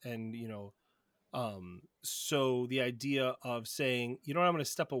turns, and so the idea of saying, I'm going to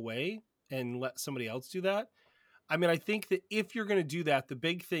step away and let somebody else do that. I mean, I think that if you're going to do that, the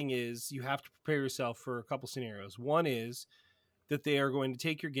big thing is you have to prepare yourself for a couple scenarios. One is that they are going to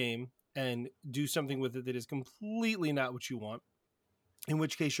take your game and do something with it that is completely not what you want, in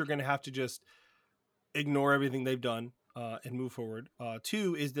which case you're going to have to just ignore everything they've done and move forward.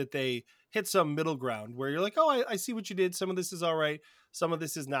 Two is that they hit some middle ground where you're like, oh, I see what you did. Some of this is all right. Some of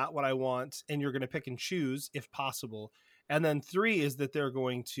this is not what I want. And you're going to pick and choose if possible. And then three is that they're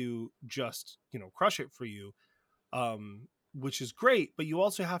going to just, crush it for you, which is great. But you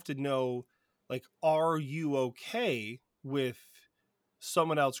also have to know, like, are you okay with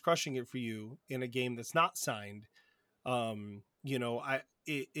someone else crushing it for you in a game that's not signed?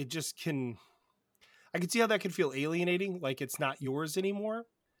 It just can, I can see how that could feel alienating, like it's not yours anymore.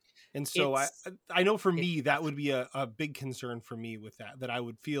 And so I It's I know for it, me that would be a big concern for me with that I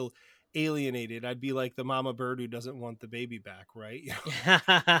would feel alienated. I'd be like the mama bird who doesn't want the baby back, right?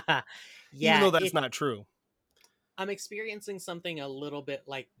 Even yeah, though that's not true. I'm experiencing something a little bit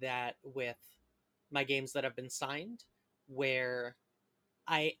like that with my games that have been signed, where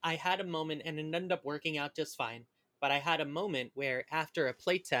I had a moment, and it ended up working out just fine. But I had a moment where after a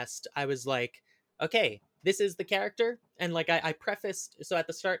playtest, I was like, okay, this is the character. And like I prefaced, so at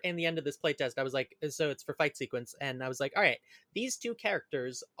the start and the end of this playtest, I was like, so it's for fight sequence. And I was like, all right, these two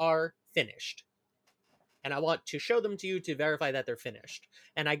characters are finished. And I want to show them to you to verify that they're finished.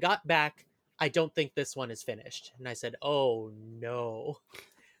 And I got back, I don't think this one is finished. And I said, oh no.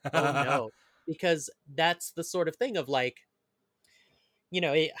 Oh no. Because that's the sort of thing of like,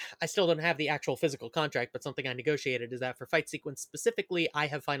 I still don't have the actual physical contract, but something I negotiated is that for fight sequence specifically, I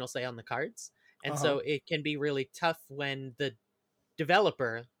have final say on the cards. And Uh-huh. so it can be really tough when the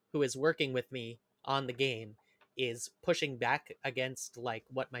developer who is working with me on the game is pushing back against like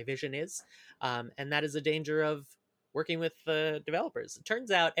what my vision is. And that is a danger of working with developers. It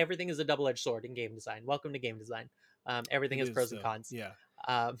turns out everything is a double-edged sword in game design. Welcome to game design. Everything It has is, pros and though. cons. Yeah,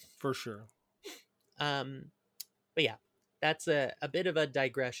 Um, for sure. um, but yeah, that's a bit of a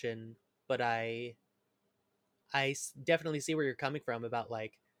digression, but definitely see where you're coming from about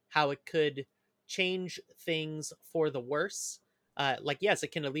like how it could change things for the worse. Like yes,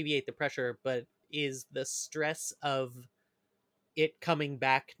 it can alleviate the pressure, but is the stress of it coming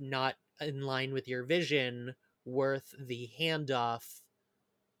back not in line with your vision worth the handoff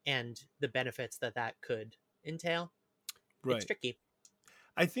and the benefits that that could entail? It's Right. tricky.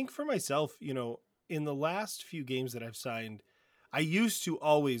 I think for myself, in the last few games that I've signed, I used to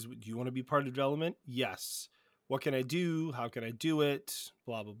always, do you want to be part of development? Yes. What can I do? How can I do it?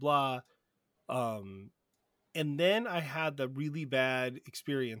 Blah, blah, blah. Um, and then I had the really bad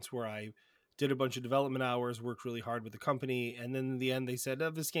experience where I did a bunch of development hours, worked really hard with the company, and then in the end they said,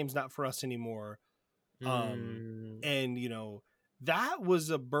 oh, this game's not for us anymore. um Mm, and that was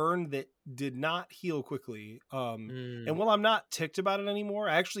a burn that did not heal quickly. And mm, while I'm not ticked about it anymore,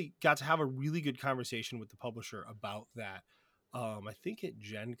 I actually got to have a really good conversation with the publisher about that. I think at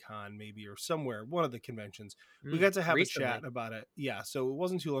Gen Con maybe, or somewhere, one of the conventions, we got to have a chat recently. about it. Yeah, so it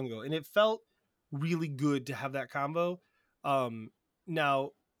wasn't too long ago, and it felt really good to have that convo.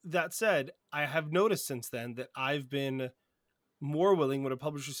 Now, that said, I have noticed since then that I've been more willing when a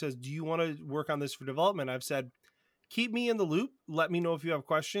publisher says, do you want to work on this for development? I've said, keep me in the loop, let me know if you have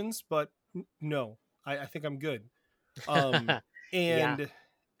questions, but no, I think I'm good. um Yeah. and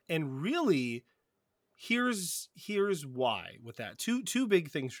and really, here's why with that. Two big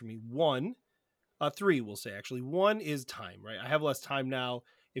things for me. One, three, we'll say actually. One is time, right? I have less time now.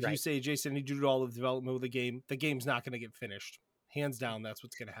 If you Right. say, Jason, I need you to do all of the development of the game's not going to get finished. Hands down, that's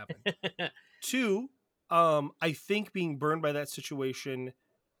what's going to happen. Two, I think being burned by that situation,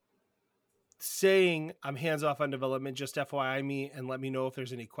 saying I'm hands off on development, just FYI me and let me know if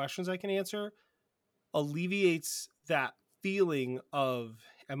there's any questions I can answer, alleviates that feeling of,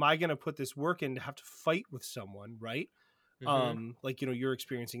 am I going to put this work in to have to fight with someone, right? Mm-hmm. Like, you're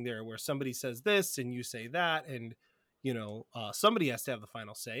experiencing there where somebody says this and you say that, and somebody has to have the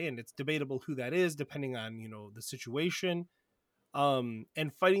final say, and it's debatable who that is depending on the situation.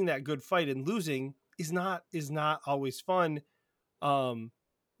 And fighting that good fight and losing is not always fun.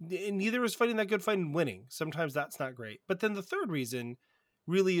 Neither is fighting that good fight and winning. Sometimes that's not great. But then the third reason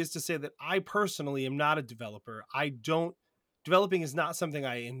really is to say that I personally am not a developer. Developing is not something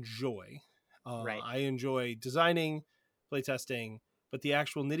I enjoy. Right. I enjoy designing, playtesting, but the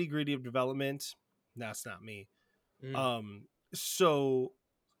actual nitty gritty of development, that's not me. Mm. So,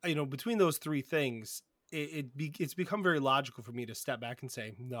 between those three things, it's become very logical for me to step back and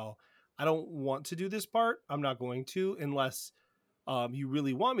say, no, I don't want to do this part. I'm not going to, unless you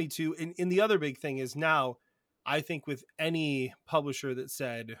really want me to. And the other big thing is now, I think with any publisher that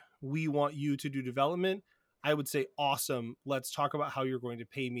said, we want you to do development, I would say, awesome. Let's talk about how you're going to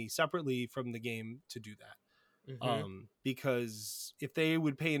pay me separately from the game to do that. Mm-hmm. Because if they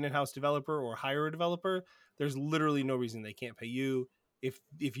would pay an in-house developer or hire a developer, there's literally no reason they can't pay you. If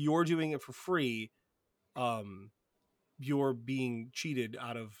you're doing it for free, you're being cheated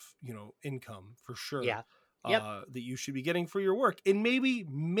out of income for sure. Yeah. Yep. That you should be getting for your work, and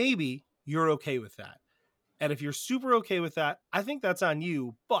maybe you're okay with that. And if you're super okay with that, I think that's on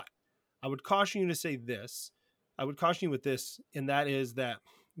you. But I would caution you to say this. I would caution you with this, and that is that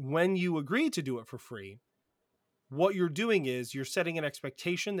when you agree to do it for free, what you're doing is you're setting an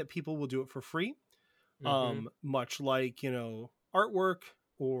expectation that people will do it for free. Mm-hmm. Much like, artwork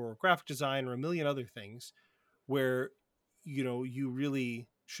or graphic design or a million other things where, you really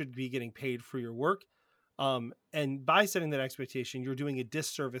should be getting paid for your work. And by setting that expectation, you're doing a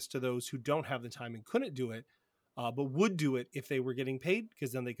disservice to those who don't have the time and couldn't do it, but would do it if they were getting paid,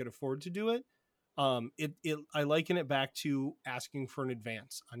 because then they could afford to do it. I liken it back to asking for an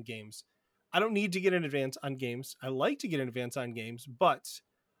advance on games. I don't need to get an advance on games. I like to get an advance on games, but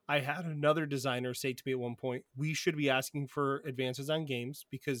I had another designer say to me at one point, we should be asking for advances on games,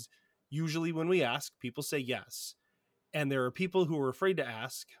 because usually when we ask, people say yes. And there are people who are afraid to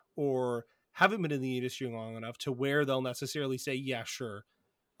ask or haven't been in the industry long enough to where they'll necessarily say, yeah, sure,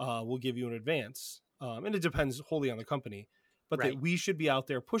 we'll give you an advance. And it depends wholly on the company. But Right. that we should be out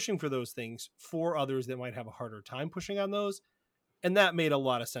there pushing for those things for others that might have a harder time pushing on those. And that made a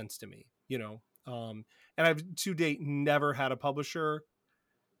lot of sense to me, and I've to date never had a publisher.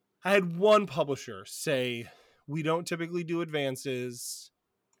 I had one publisher say, we don't typically do advances.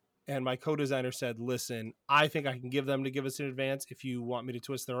 And my co-designer said, listen, I think I can give them to give us an advance if you want me to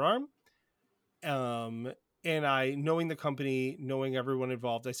twist their arm. And I, knowing the company, knowing everyone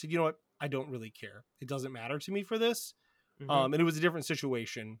involved, I said, you know what? I don't really care. It doesn't matter to me for this. Mm-hmm. And it was a different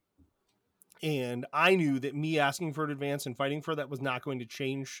situation. And I knew that me asking for an advance and fighting for that was not going to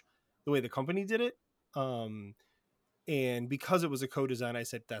change the way the company did it. And because it was a co-design, I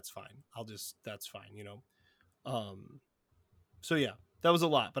said, that's fine. That's fine, So yeah, that was a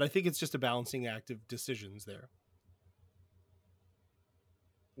lot, but I think it's just a balancing act of decisions there.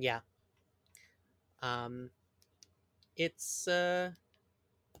 Yeah. It's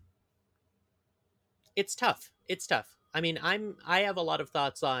tough. It's tough. I mean, I have a lot of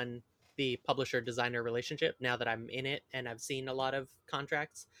thoughts on the publisher designer relationship now that I'm in it and I've seen a lot of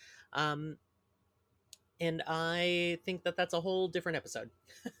contracts. And I think that that's a whole different episode.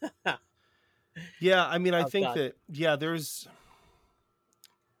 Yeah, I mean, I think God. that, yeah, there's,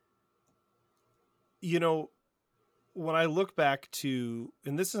 when I look back to,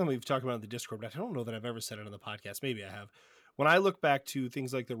 and this is something we've talked about in the Discord, but I don't know that I've ever said it on the podcast. Maybe I have. When I look back to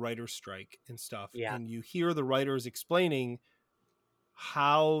things like the writer's strike and stuff, Yeah. and you hear the writers explaining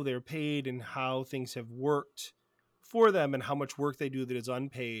how they're paid and how things have worked for them and how much work they do that is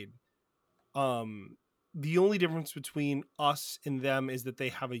unpaid. The only difference between us and them is that they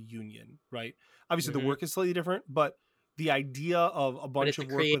have a union, right? Obviously, Mm-hmm. the work is slightly different, but the idea of a bunch of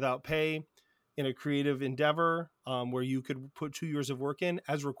work without pay in a creative endeavor, where you could put 2 years of work in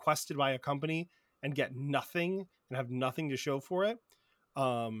as requested by a company and get nothing and have nothing to show for it.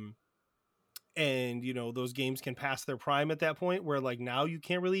 And those games can pass their prime at that point where like now you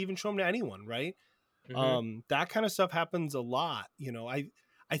can't really even show them to anyone, right? Mm-hmm. That kind of stuff happens a lot.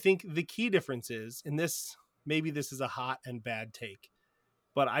 I I think the key difference is, and maybe this is a hot and bad take,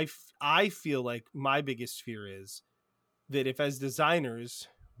 but I feel like my biggest fear is that if as designers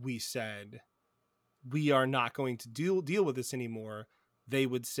we said we are not going to deal with this anymore, they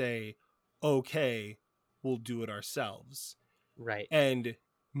would say, okay, we'll do it ourselves. Right. And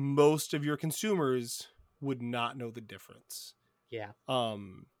most of your consumers would not know the difference. Yeah.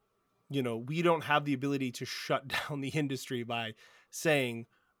 We don't have the ability to shut down the industry by saying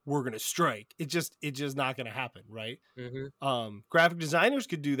we're going to strike. It's just not going to happen. Right. Graphic designers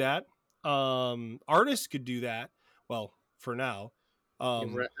could do that. Artists could do that. Well, for now.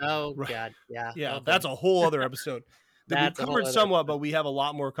 God. Yeah. Yeah. Oh, that's a whole other episode that we've covered somewhat, but we have a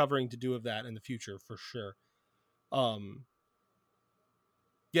lot more covering to do of that in the future for sure.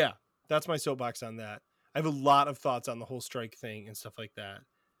 Yeah, that's my soapbox on that. I have a lot of thoughts on the whole strike thing and stuff like that.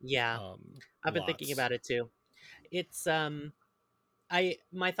 Yeah. I've been thinking about it too. It's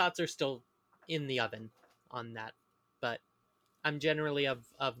my thoughts are still in the oven on that, but I'm generally of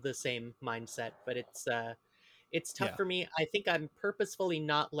the same mindset, but it's tough for me. I think I'm purposefully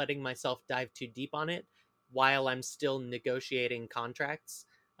not letting myself dive too deep on it while I'm still negotiating contracts,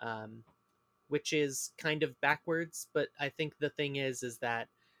 which is kind of backwards. But I think the thing is that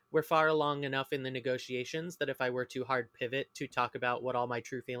we're far along enough in the negotiations that if I were to hard pivot to talk about what all my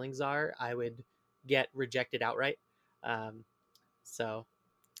true feelings are, I would get rejected outright. So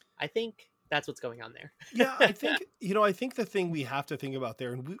I think that's what's going on there. Yeah, I think the thing we have to think about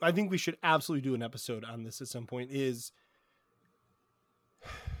there, and I think we should absolutely do an episode on this at some point, is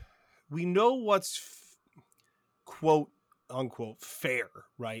we know what's quote unquote fair,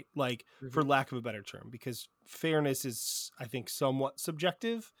 right? Like, for lack of a better term, because fairness is, I think, somewhat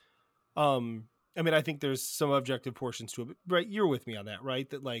subjective. I think there's some objective portions to it, but right, you're with me on that, right?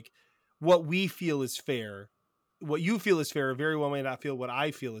 That like what we feel is fair, what you feel is fair, very well may not feel what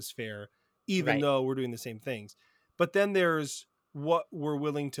I feel is fair, even though we're doing the same things. But then there's what we're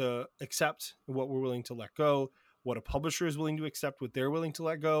willing to accept, what we're willing to let go, what a publisher is willing to accept, what they're willing to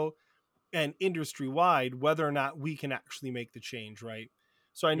let go, and industry wide, whether or not we can actually make the change, right?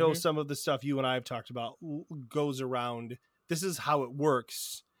 So I know some of the stuff you and I have talked about goes around, this is how it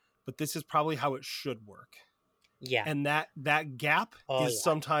works, but this is probably how it should work. Yeah. And that gap is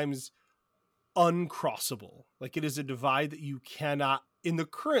sometimes uncrossable. Like, it is a divide that you cannot, in the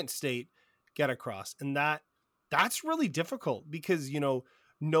current state, get across. And that's really difficult because,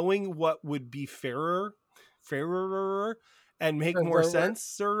 knowing what would be fairer and make more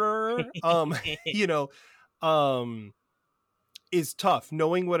sense, is tough.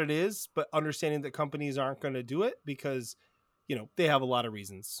 Knowing what it is, but understanding that companies aren't going to do it because, they have a lot of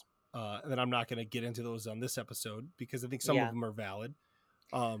reasons that I'm not going to get into those on this episode because I think some of them are valid.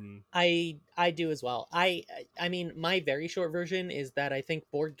 I do as well. I mean, my very short version is that I think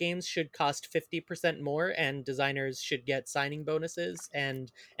board games should cost 50% more and designers should get signing bonuses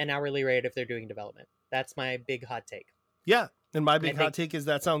and an hourly rate if they're doing development. That's my big hot take. Yeah. And my big hot take is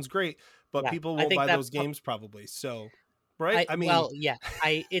that sounds great, but people won't buy those games probably. So, right. I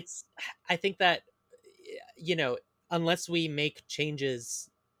think that, unless we make changes,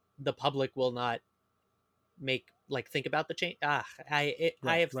 the public will not think about the change. I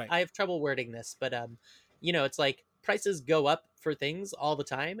have trouble wording this, but it's like prices go up for things all the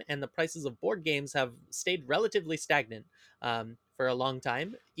time, and the prices of board games have stayed relatively stagnant for a long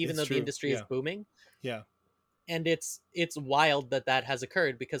time, even though the industry is booming. Yeah. And it's wild that has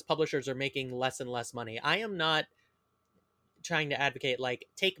occurred because publishers are making less and less money. I am not trying to advocate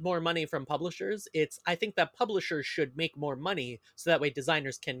take more money from publishers. I think that publishers should make more money so that way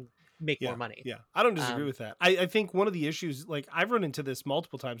designers can make more money. Yeah. I don't disagree with that. I think one of the issues, I've run into this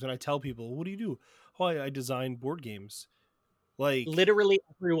multiple times when I tell people, what do you do? Oh, I design board games. Literally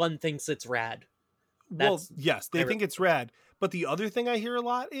everyone thinks it's rad. Yes, they think it's rad. But the other thing I hear a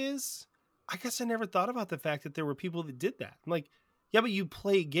lot is, I guess I never thought about the fact that there were people that did that. I'm like, yeah, but you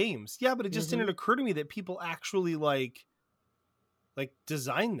play games. Yeah, but it just didn't occur to me that people actually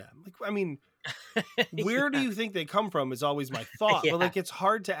design them. Where do you think they come from is always my thought. But it's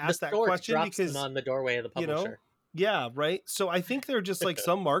hard to ask that question because on the doorway of the publisher. Yeah, right. So I think they're just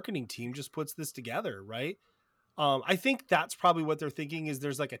some marketing team just puts this together, right? I think that's probably what they're thinking is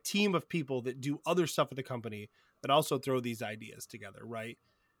there's a team of people that do other stuff at the company that also throw these ideas together, right?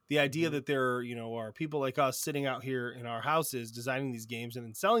 The idea that there, are people like us sitting out here in our houses designing these games and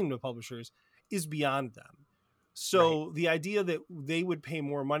then selling them to publishers is beyond them. So the idea that they would pay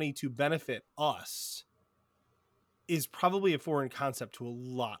more money to benefit us is probably a foreign concept to a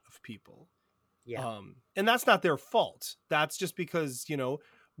lot of people. Yeah. And that's not their fault. That's just because,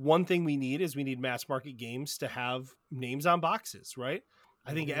 one thing we need mass market games to have names on boxes, right?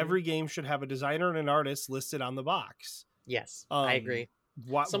 I think every game should have a designer and an artist listed on the box. Yes, I agree.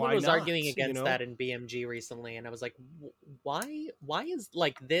 Someone Why was not, arguing against that in BMG recently, and I was like, why is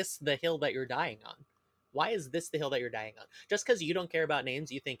like this the hill that you're dying on? Why is this the hill that you're dying on? Just because you don't care about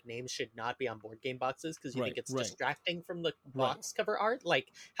names, you think names should not be on board game boxes because you think it's distracting from the box cover art? Like,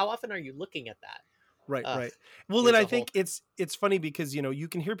 how often are you looking at that? Right. Well, then I think it's funny because, you know, you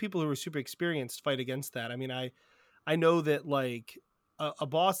can hear people who are super experienced fight against that. I mean, I know that like a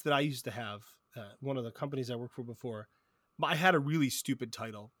boss that I used to have, one of the companies I worked for before, I had a really stupid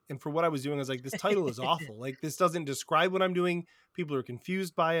title. And for what I was doing, I was like, this title is awful. Like, this doesn't describe what I'm doing. People are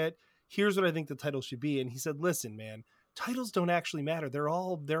confused by it. Here's what I think the title should be. And he said, listen, man, titles don't actually matter. They're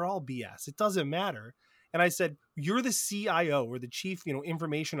all BS. It doesn't matter. And I said, you're the CIO or the chief, you know,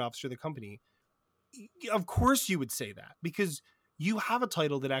 information officer of the company. Of course you would say that because you have a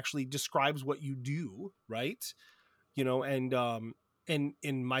title that actually describes what you do. Right. You know,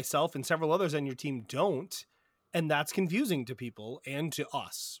 and myself and several others on your team don't. And that's confusing to people and to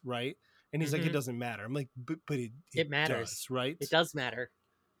us. Right. And he's like, it doesn't matter. I'm like, but it matters. Does, right? It does matter.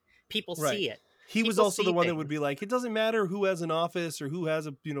 People see it. He was also the one that would be like, it doesn't matter who has an office or who has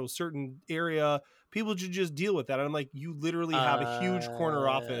a, you know, certain area. People should just deal with that. And I'm like, you literally have a huge corner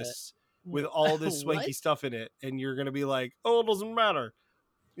office with all this swanky stuff in it. And you're going to be like, oh, it doesn't matter.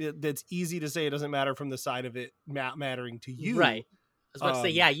 That's easy to say. It doesn't matter from the side of it mattering to you. Right. I was about to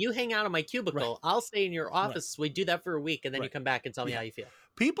say, yeah, you hang out in my cubicle. I'll stay in your office. We do that for a week. And then you come back and tell me how you feel.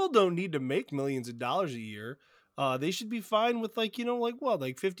 People don't need to make millions of dollars a year. They should be fine with like, you know, like what,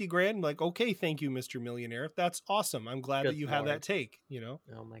 like 50 grand. Like, okay, thank you, Mr. Millionaire. That's awesome. I'm glad that you have that take, you know?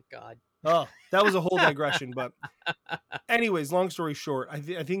 Oh my God. Oh, that was a whole digression. But anyways, long story short, I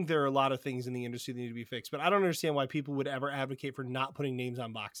think there are a lot of things in the industry that need to be fixed, but I don't understand why people would ever advocate for not putting names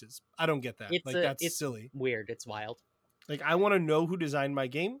on boxes. I don't get that. That's silly. Weird. It's wild. Like, I want to know who designed my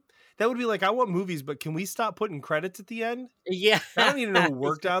game. That would be like, I want movies, but can we stop putting credits at the end? Yeah. I don't need to know who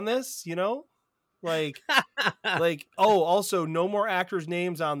worked on this, you know? Like, oh, also no more actors'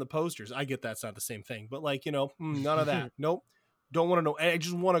 names on the posters. I get that's not the same thing, but like, you know, none of that. Nope. Don't want to know. I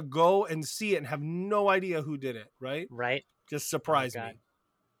just want to go and see it and have no idea who did it. Right. Right. Just surprise me.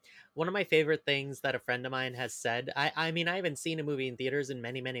 One of my favorite things that a friend of mine has said, I mean, I haven't seen a movie in theaters in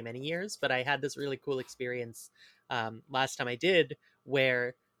many, many, many years, but I had this really cool experience last time I did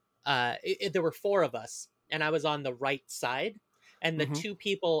where there were 4 of us and I was on the right side and the 2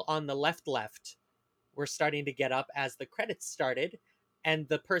 people on the left were starting to get up as the credits started. And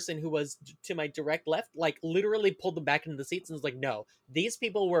the person who was to my direct left, like literally pulled them back into the seats and was like, no, these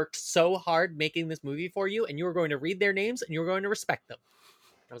people worked so hard making this movie for you. And you were going to read their names and you were going to respect them.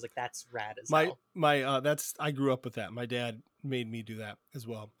 I was like, that's rad as hell. I grew up with that. My dad made me do that as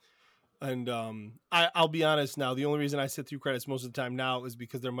well. And I'll be honest now, the only reason I sit through credits most of the time now is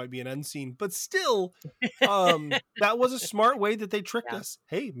because there might be an end scene. But still, that was a smart way that they tricked us.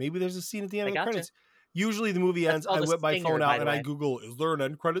 Hey, maybe there's a scene at the end of the credits. Usually the movie ends, I whip my phone out and I Google, is there an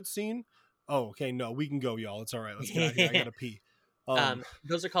end credit scene? Oh, okay, no, we can go, y'all. It's all right. Let's get out of here. I gotta pee.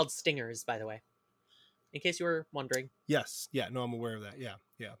 Those are called stingers, by the way. In case you were wondering. Yes. Yeah, no, I'm aware of that. Yeah.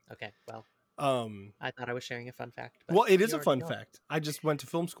 Okay, well. I thought I was sharing a fun fact. Well, it is a fun fact. I just went to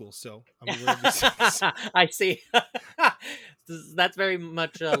film school, so I'm aware of these things. I see. That's very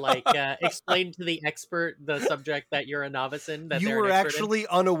much like explain to the expert the subject that you're a novice in. That you were actually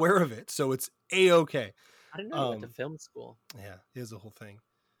unaware of it, so it's A-okay. I didn't know you went to film school. Yeah, it is a whole thing.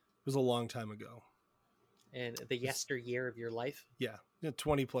 It was a long time ago. And the yesteryear of your life? Yeah,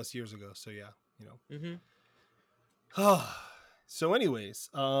 20 plus years ago, so yeah, you know. Mm-hmm. So anyways,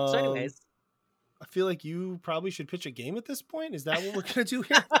 I feel like you probably should pitch a game at this point. Is that what we're going to do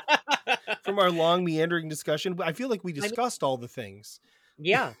here? From our long meandering discussion, I feel like we discussed all the things.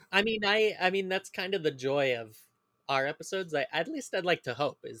 Yeah. I mean, that's kind of the joy of our episodes. At least I'd like to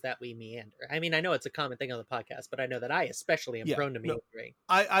hope is that we meander. I mean, I know it's a common thing on the podcast, but I know that I especially am prone to meandering.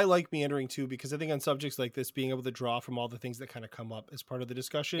 I like meandering too, because I think on subjects like this, being able to draw from all the things that kind of come up as part of the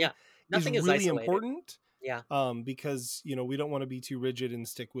discussion nothing is really isolated. Important. Yeah. Because, you know, we don't want to be too rigid and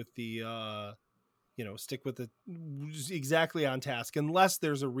stick with the exactly on task, unless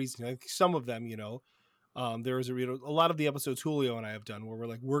there's a reason. Like some of them, you know, there is a lot of the episodes Julio and I have done where we're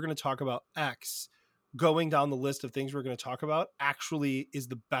like, we're going to talk about X. Going down the list of things we're going to talk about actually is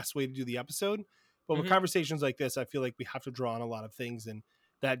the best way to do the episode. But with conversations like this, I feel like we have to draw on a lot of things, and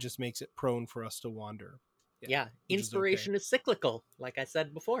that just makes it prone for us to wander. Yeah. Inspiration is cyclical, like I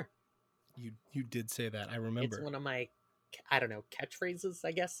said before. You did say that. I remember. It's one of my, I don't know, catchphrases,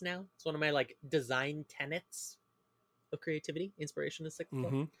 I guess now. It's one of my like design tenets of creativity. Inspiration is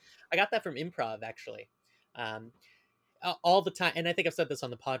cyclical. I got that from improv, actually. all the time, and I think I've said this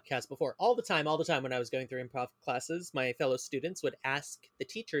on the podcast before, all the time when I was going through improv classes, my fellow students would ask the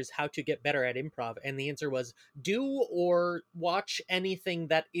teachers how to get better at improv, and the answer was do or watch anything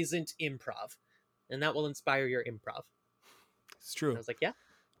that isn't improv, and that will inspire your improv. It's true. And I was like, yeah,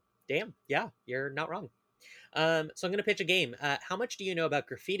 damn, yeah, you're not wrong. So I'm gonna pitch a game. How much do you know about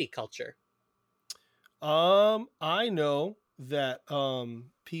graffiti culture? I know that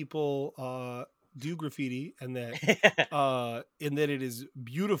people do graffiti, and that it is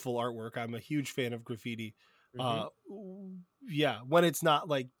beautiful artwork. I'm a huge fan of graffiti. Mm-hmm. Yeah, when it's not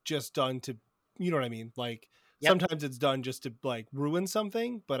like just done to, you know what I mean? Like Yep. sometimes it's done just to like ruin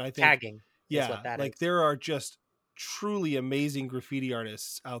something, but I think Tagging is what that like is. there are just truly amazing graffiti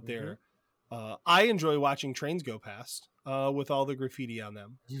artists out Mm-hmm. there. I enjoy watching trains go past with all the graffiti on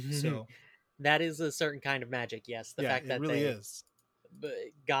them. So That is a certain kind of magic. Yes, the yeah, fact it that really they is.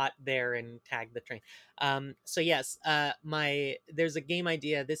 got there and tagged the train. So yes, there's a game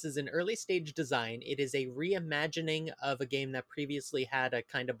idea. This is an early stage design. It is a reimagining of a game that previously had a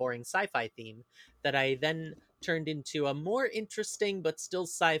kind of boring sci-fi theme that I then turned into a more interesting but still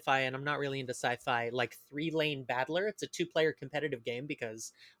sci-fi, and I'm not really into sci-fi, like 3-lane battler. It's a 2-player competitive game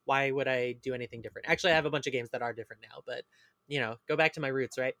because why would I do anything different? Actually, I have a bunch of games that are different now, but go back to my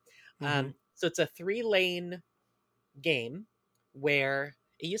roots, right? Mm-hmm. So it's a 3-lane game where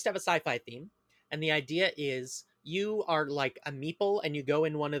it used to have a sci-fi theme, and the idea is you are like a meeple and you go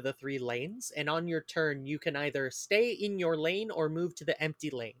in one of the 3 lanes, and on your turn you can either stay in your lane or move to the empty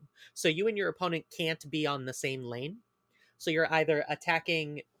lane, so you and your opponent can't be on the same lane, so you're either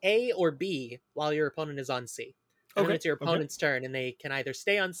attacking A or B while your opponent is on C, and then Okay. it's your Okay. opponent's turn and they can either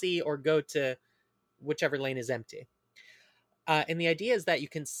stay on C or go to whichever lane is empty. And the idea is that you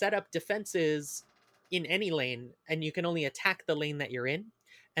can set up defenses in any lane, and you can only attack the lane that you're in.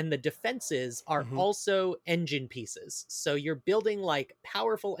 And the defenses are Mm-hmm. also engine pieces. So you're building like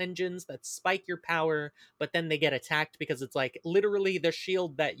powerful engines that spike your power, but then they get attacked because it's like literally the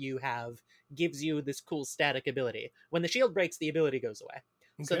shield that you have gives you this cool static ability. When the shield breaks, the ability goes away.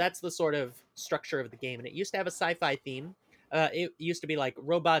 So Okay. that's the sort of structure of the game. And it used to have a sci fi theme. It used to be like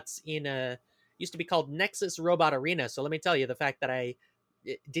robots in a used to be called Nexus Robot Arena. So let me tell you, the fact that I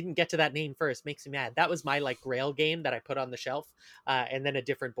didn't get to that name first makes me mad. That was my like Grail game that I put on the shelf, and then a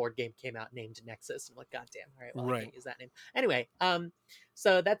different board game came out named Nexus. I'm like, God damn! All right, well I Right. can't use that name anyway.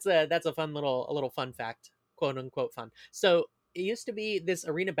 So that's a fun little fun fact, quote unquote fun. So it used to be this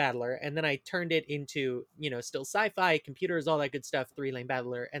arena battler, and then I turned it into still sci-fi, computers, all that good stuff, 3-lane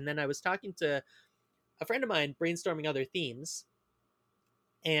battler. And then I was talking to a friend of mine brainstorming other themes,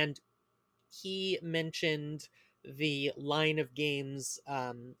 and he mentioned the line of games.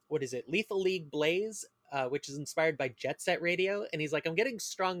 What is it? Lethal League Blaze, which is inspired by Jet Set Radio. And he's like, I'm getting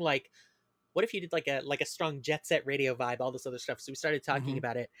strong. Like, what if you did like a strong Jet Set Radio vibe? All this other stuff. So we started talking Mm-hmm.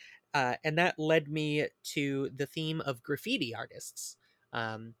 about it, and that led me to the theme of graffiti artists.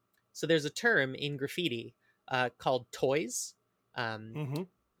 So there's a term in graffiti called toys. Um, Mm-hmm.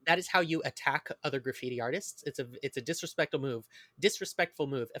 that is how you attack other graffiti artists. It's a disrespectful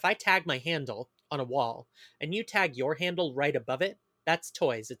move. If I tag my handle on a wall and you tag your handle right above it, that's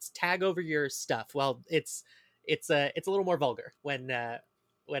toys. It's tag over your stuff. Well, it's a little more vulgar when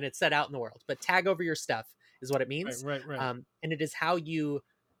it's set out in the world, but tag over your stuff is what it means. Right. And it is how you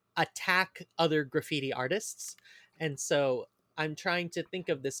attack other graffiti artists. And so I'm trying to think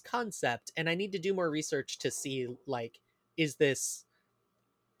of this concept, and I need to do more research to see, like, is this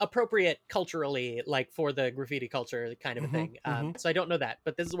appropriate culturally, like for the graffiti culture kind of a Mm-hmm. thing. Mm-hmm. So I don't know that,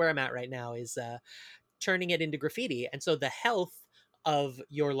 but this is where I'm at right now, is turning it into graffiti. And so the health of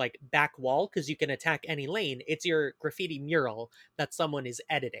your like back wall, because you can attack any lane, it's your graffiti mural that someone is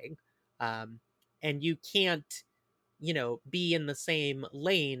editing. And you can't be in the same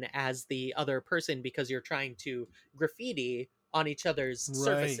lane as the other person because you're trying to graffiti on each other's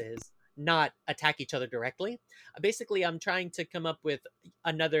Right. surfaces, not attack each other directly. Basically, I'm trying to come up with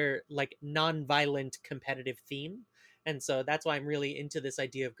another like non-violent competitive theme. And so that's why I'm really into this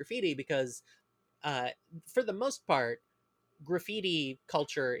idea of graffiti, because uh, for the most part, graffiti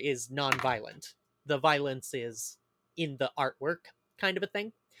culture is non-violent. The violence is in the artwork, kind of a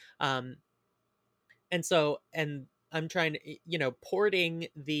thing. Um, and I'm trying to porting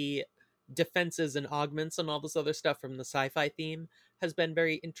the defenses and augments and all this other stuff from the sci-fi theme has been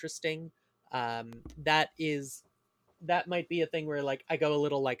very interesting. That might be a thing where like I go a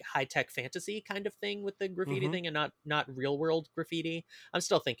little like high-tech fantasy kind of thing with the graffiti Mm-hmm. thing, and not real world graffiti. I'm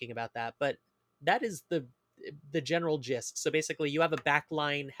still thinking about that, but that is the general gist. So basically you have a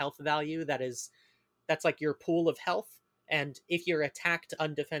backline health value that's like your pool of health, And if you're attacked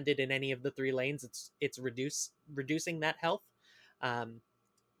undefended in any of the 3 lanes, it's reducing that health. Um,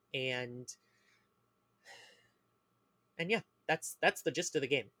 and yeah, that's the gist of the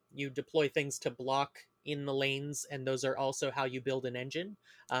game. You deploy things to block in the lanes, and those are also how you build an engine.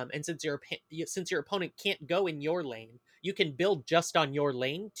 And since your opponent can't go in your lane, you can build just on your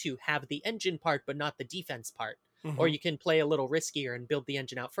lane to have the engine part but not the defense part. Or you can play a little riskier and build the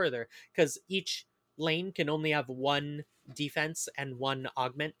engine out further, because each lane can only have 1 defense and 1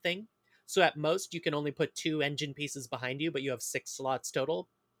 augment thing. So at most you can only put 2 engine pieces behind you, but you have 6 slots total.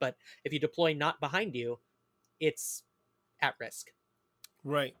 But if you deploy not behind you, it's at risk.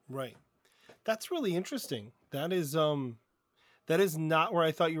 Right. That's really interesting. That is not where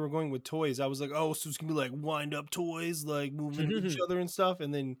I thought you were going with toys. I was like, oh, so it's gonna be like wind up toys, like moving into each other and stuff.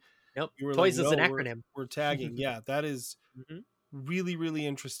 And then nope, you were toys like, is no, an acronym. We're tagging. Yeah, that is really, really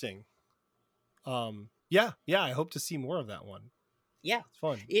interesting. Yeah, I hope to see more of that one. Yeah, it's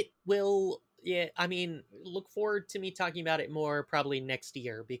fun. It will. Yeah, I mean, look forward to me talking about it more probably next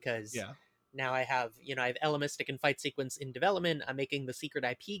year, because now I have Elamistic and Fight Sequence in development. I'm making the Secret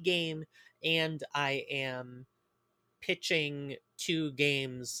IP game, and I am pitching 2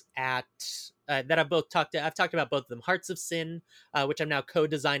 games at that I've talked about both of them. Hearts of Sin, which I'm now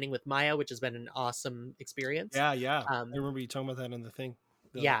co-designing with Maya, which has been an awesome experience. Yeah. I remember you talking about that on the thing.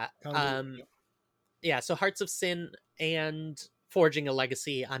 So Hearts of Sin and Forging a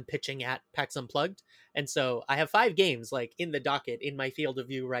Legacy I'm pitching at PAX Unplugged. And so I have 5 games like in the docket in my field of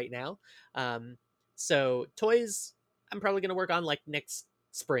view right now. So toys I'm probably going to work on like next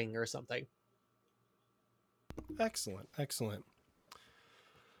spring or something. Excellent.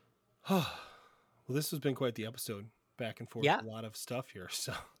 Well, this has been quite the episode, back and forth. A lot of stuff here.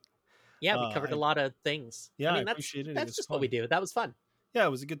 So yeah, we covered a lot of things. Yeah, I appreciate it. That's just fun. What we do. That was fun. Yeah, it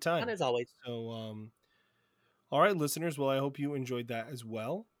was a good time. Fun as always. So, all right, listeners. Well, I hope you enjoyed that as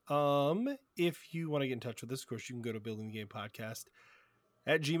well. If you want to get in touch with us, of course, you can go to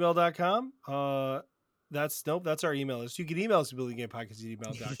buildingthegamepodcast@gmail.com. That's our email list. You can email us at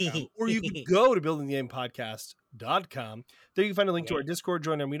buildingthegamepodcast@gmail.com, or you can go to buildingthegamepodcast.com. There you can find a link to our Discord.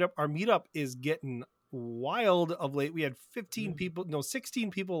 Join our meetup. Our meetup is getting wild of late. We had 16 people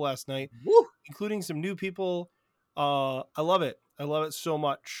last night, including some new people. I love it so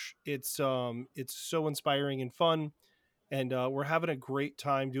much. It's so inspiring and fun, and we're having a great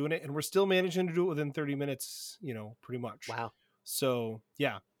time doing it, and we're still managing to do it within 30 minutes, pretty much. Wow. So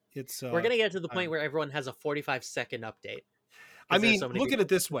yeah, we're gonna get to the point where everyone has a 45-second update. I mean, look at it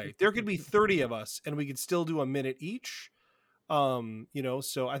this way: there could be 30 of us, and we could still do a minute each.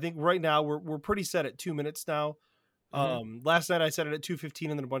 So I think right now we're pretty set at 2 minutes now. Last night I set it at 2:15,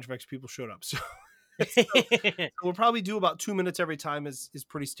 and then a bunch of extra people showed up. So we'll probably do about 2 minutes every time is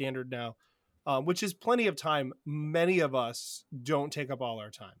pretty standard now, which is plenty of time. Many of us don't take up all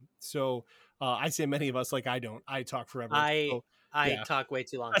our time. So I say many of us, like I talk forever. I talk way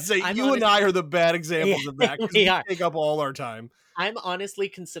too long. I say and I are the bad examples of that, because we take up all our time. I'm honestly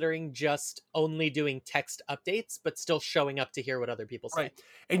considering just only doing text updates, but still showing up to hear what other people say. Right.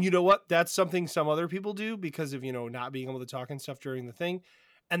 And you know what? That's something some other people do because of, not being able to talk and stuff during the thing.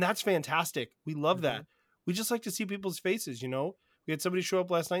 And that's fantastic. We love that. We just like to see people's faces, We had somebody show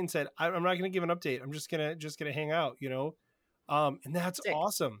up last night and said, I'm not going to give an update. I'm just going to hang out, and that's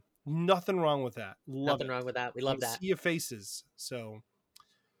awesome. Nothing wrong with that. Nothing wrong with that. We love that. See your faces. So,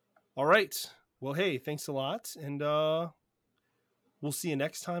 all right. Well, hey, thanks a lot. And we'll see you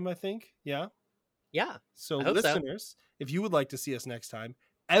next time, I think. Yeah. Yeah. So listeners, if you would like to see us next time,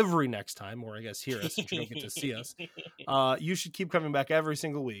 every next time, or I guess hear us, since you don't get to see us, you should keep coming back every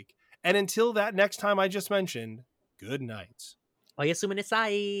single week. And until that next time I just mentioned, good night. Oyasumi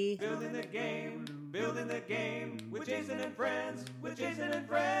nasai. Building the game with Jason and friends,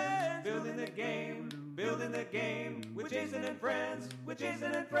 Building the game with Jason and friends,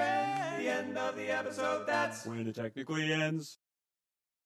 The end of the episode, that's when it technically ends.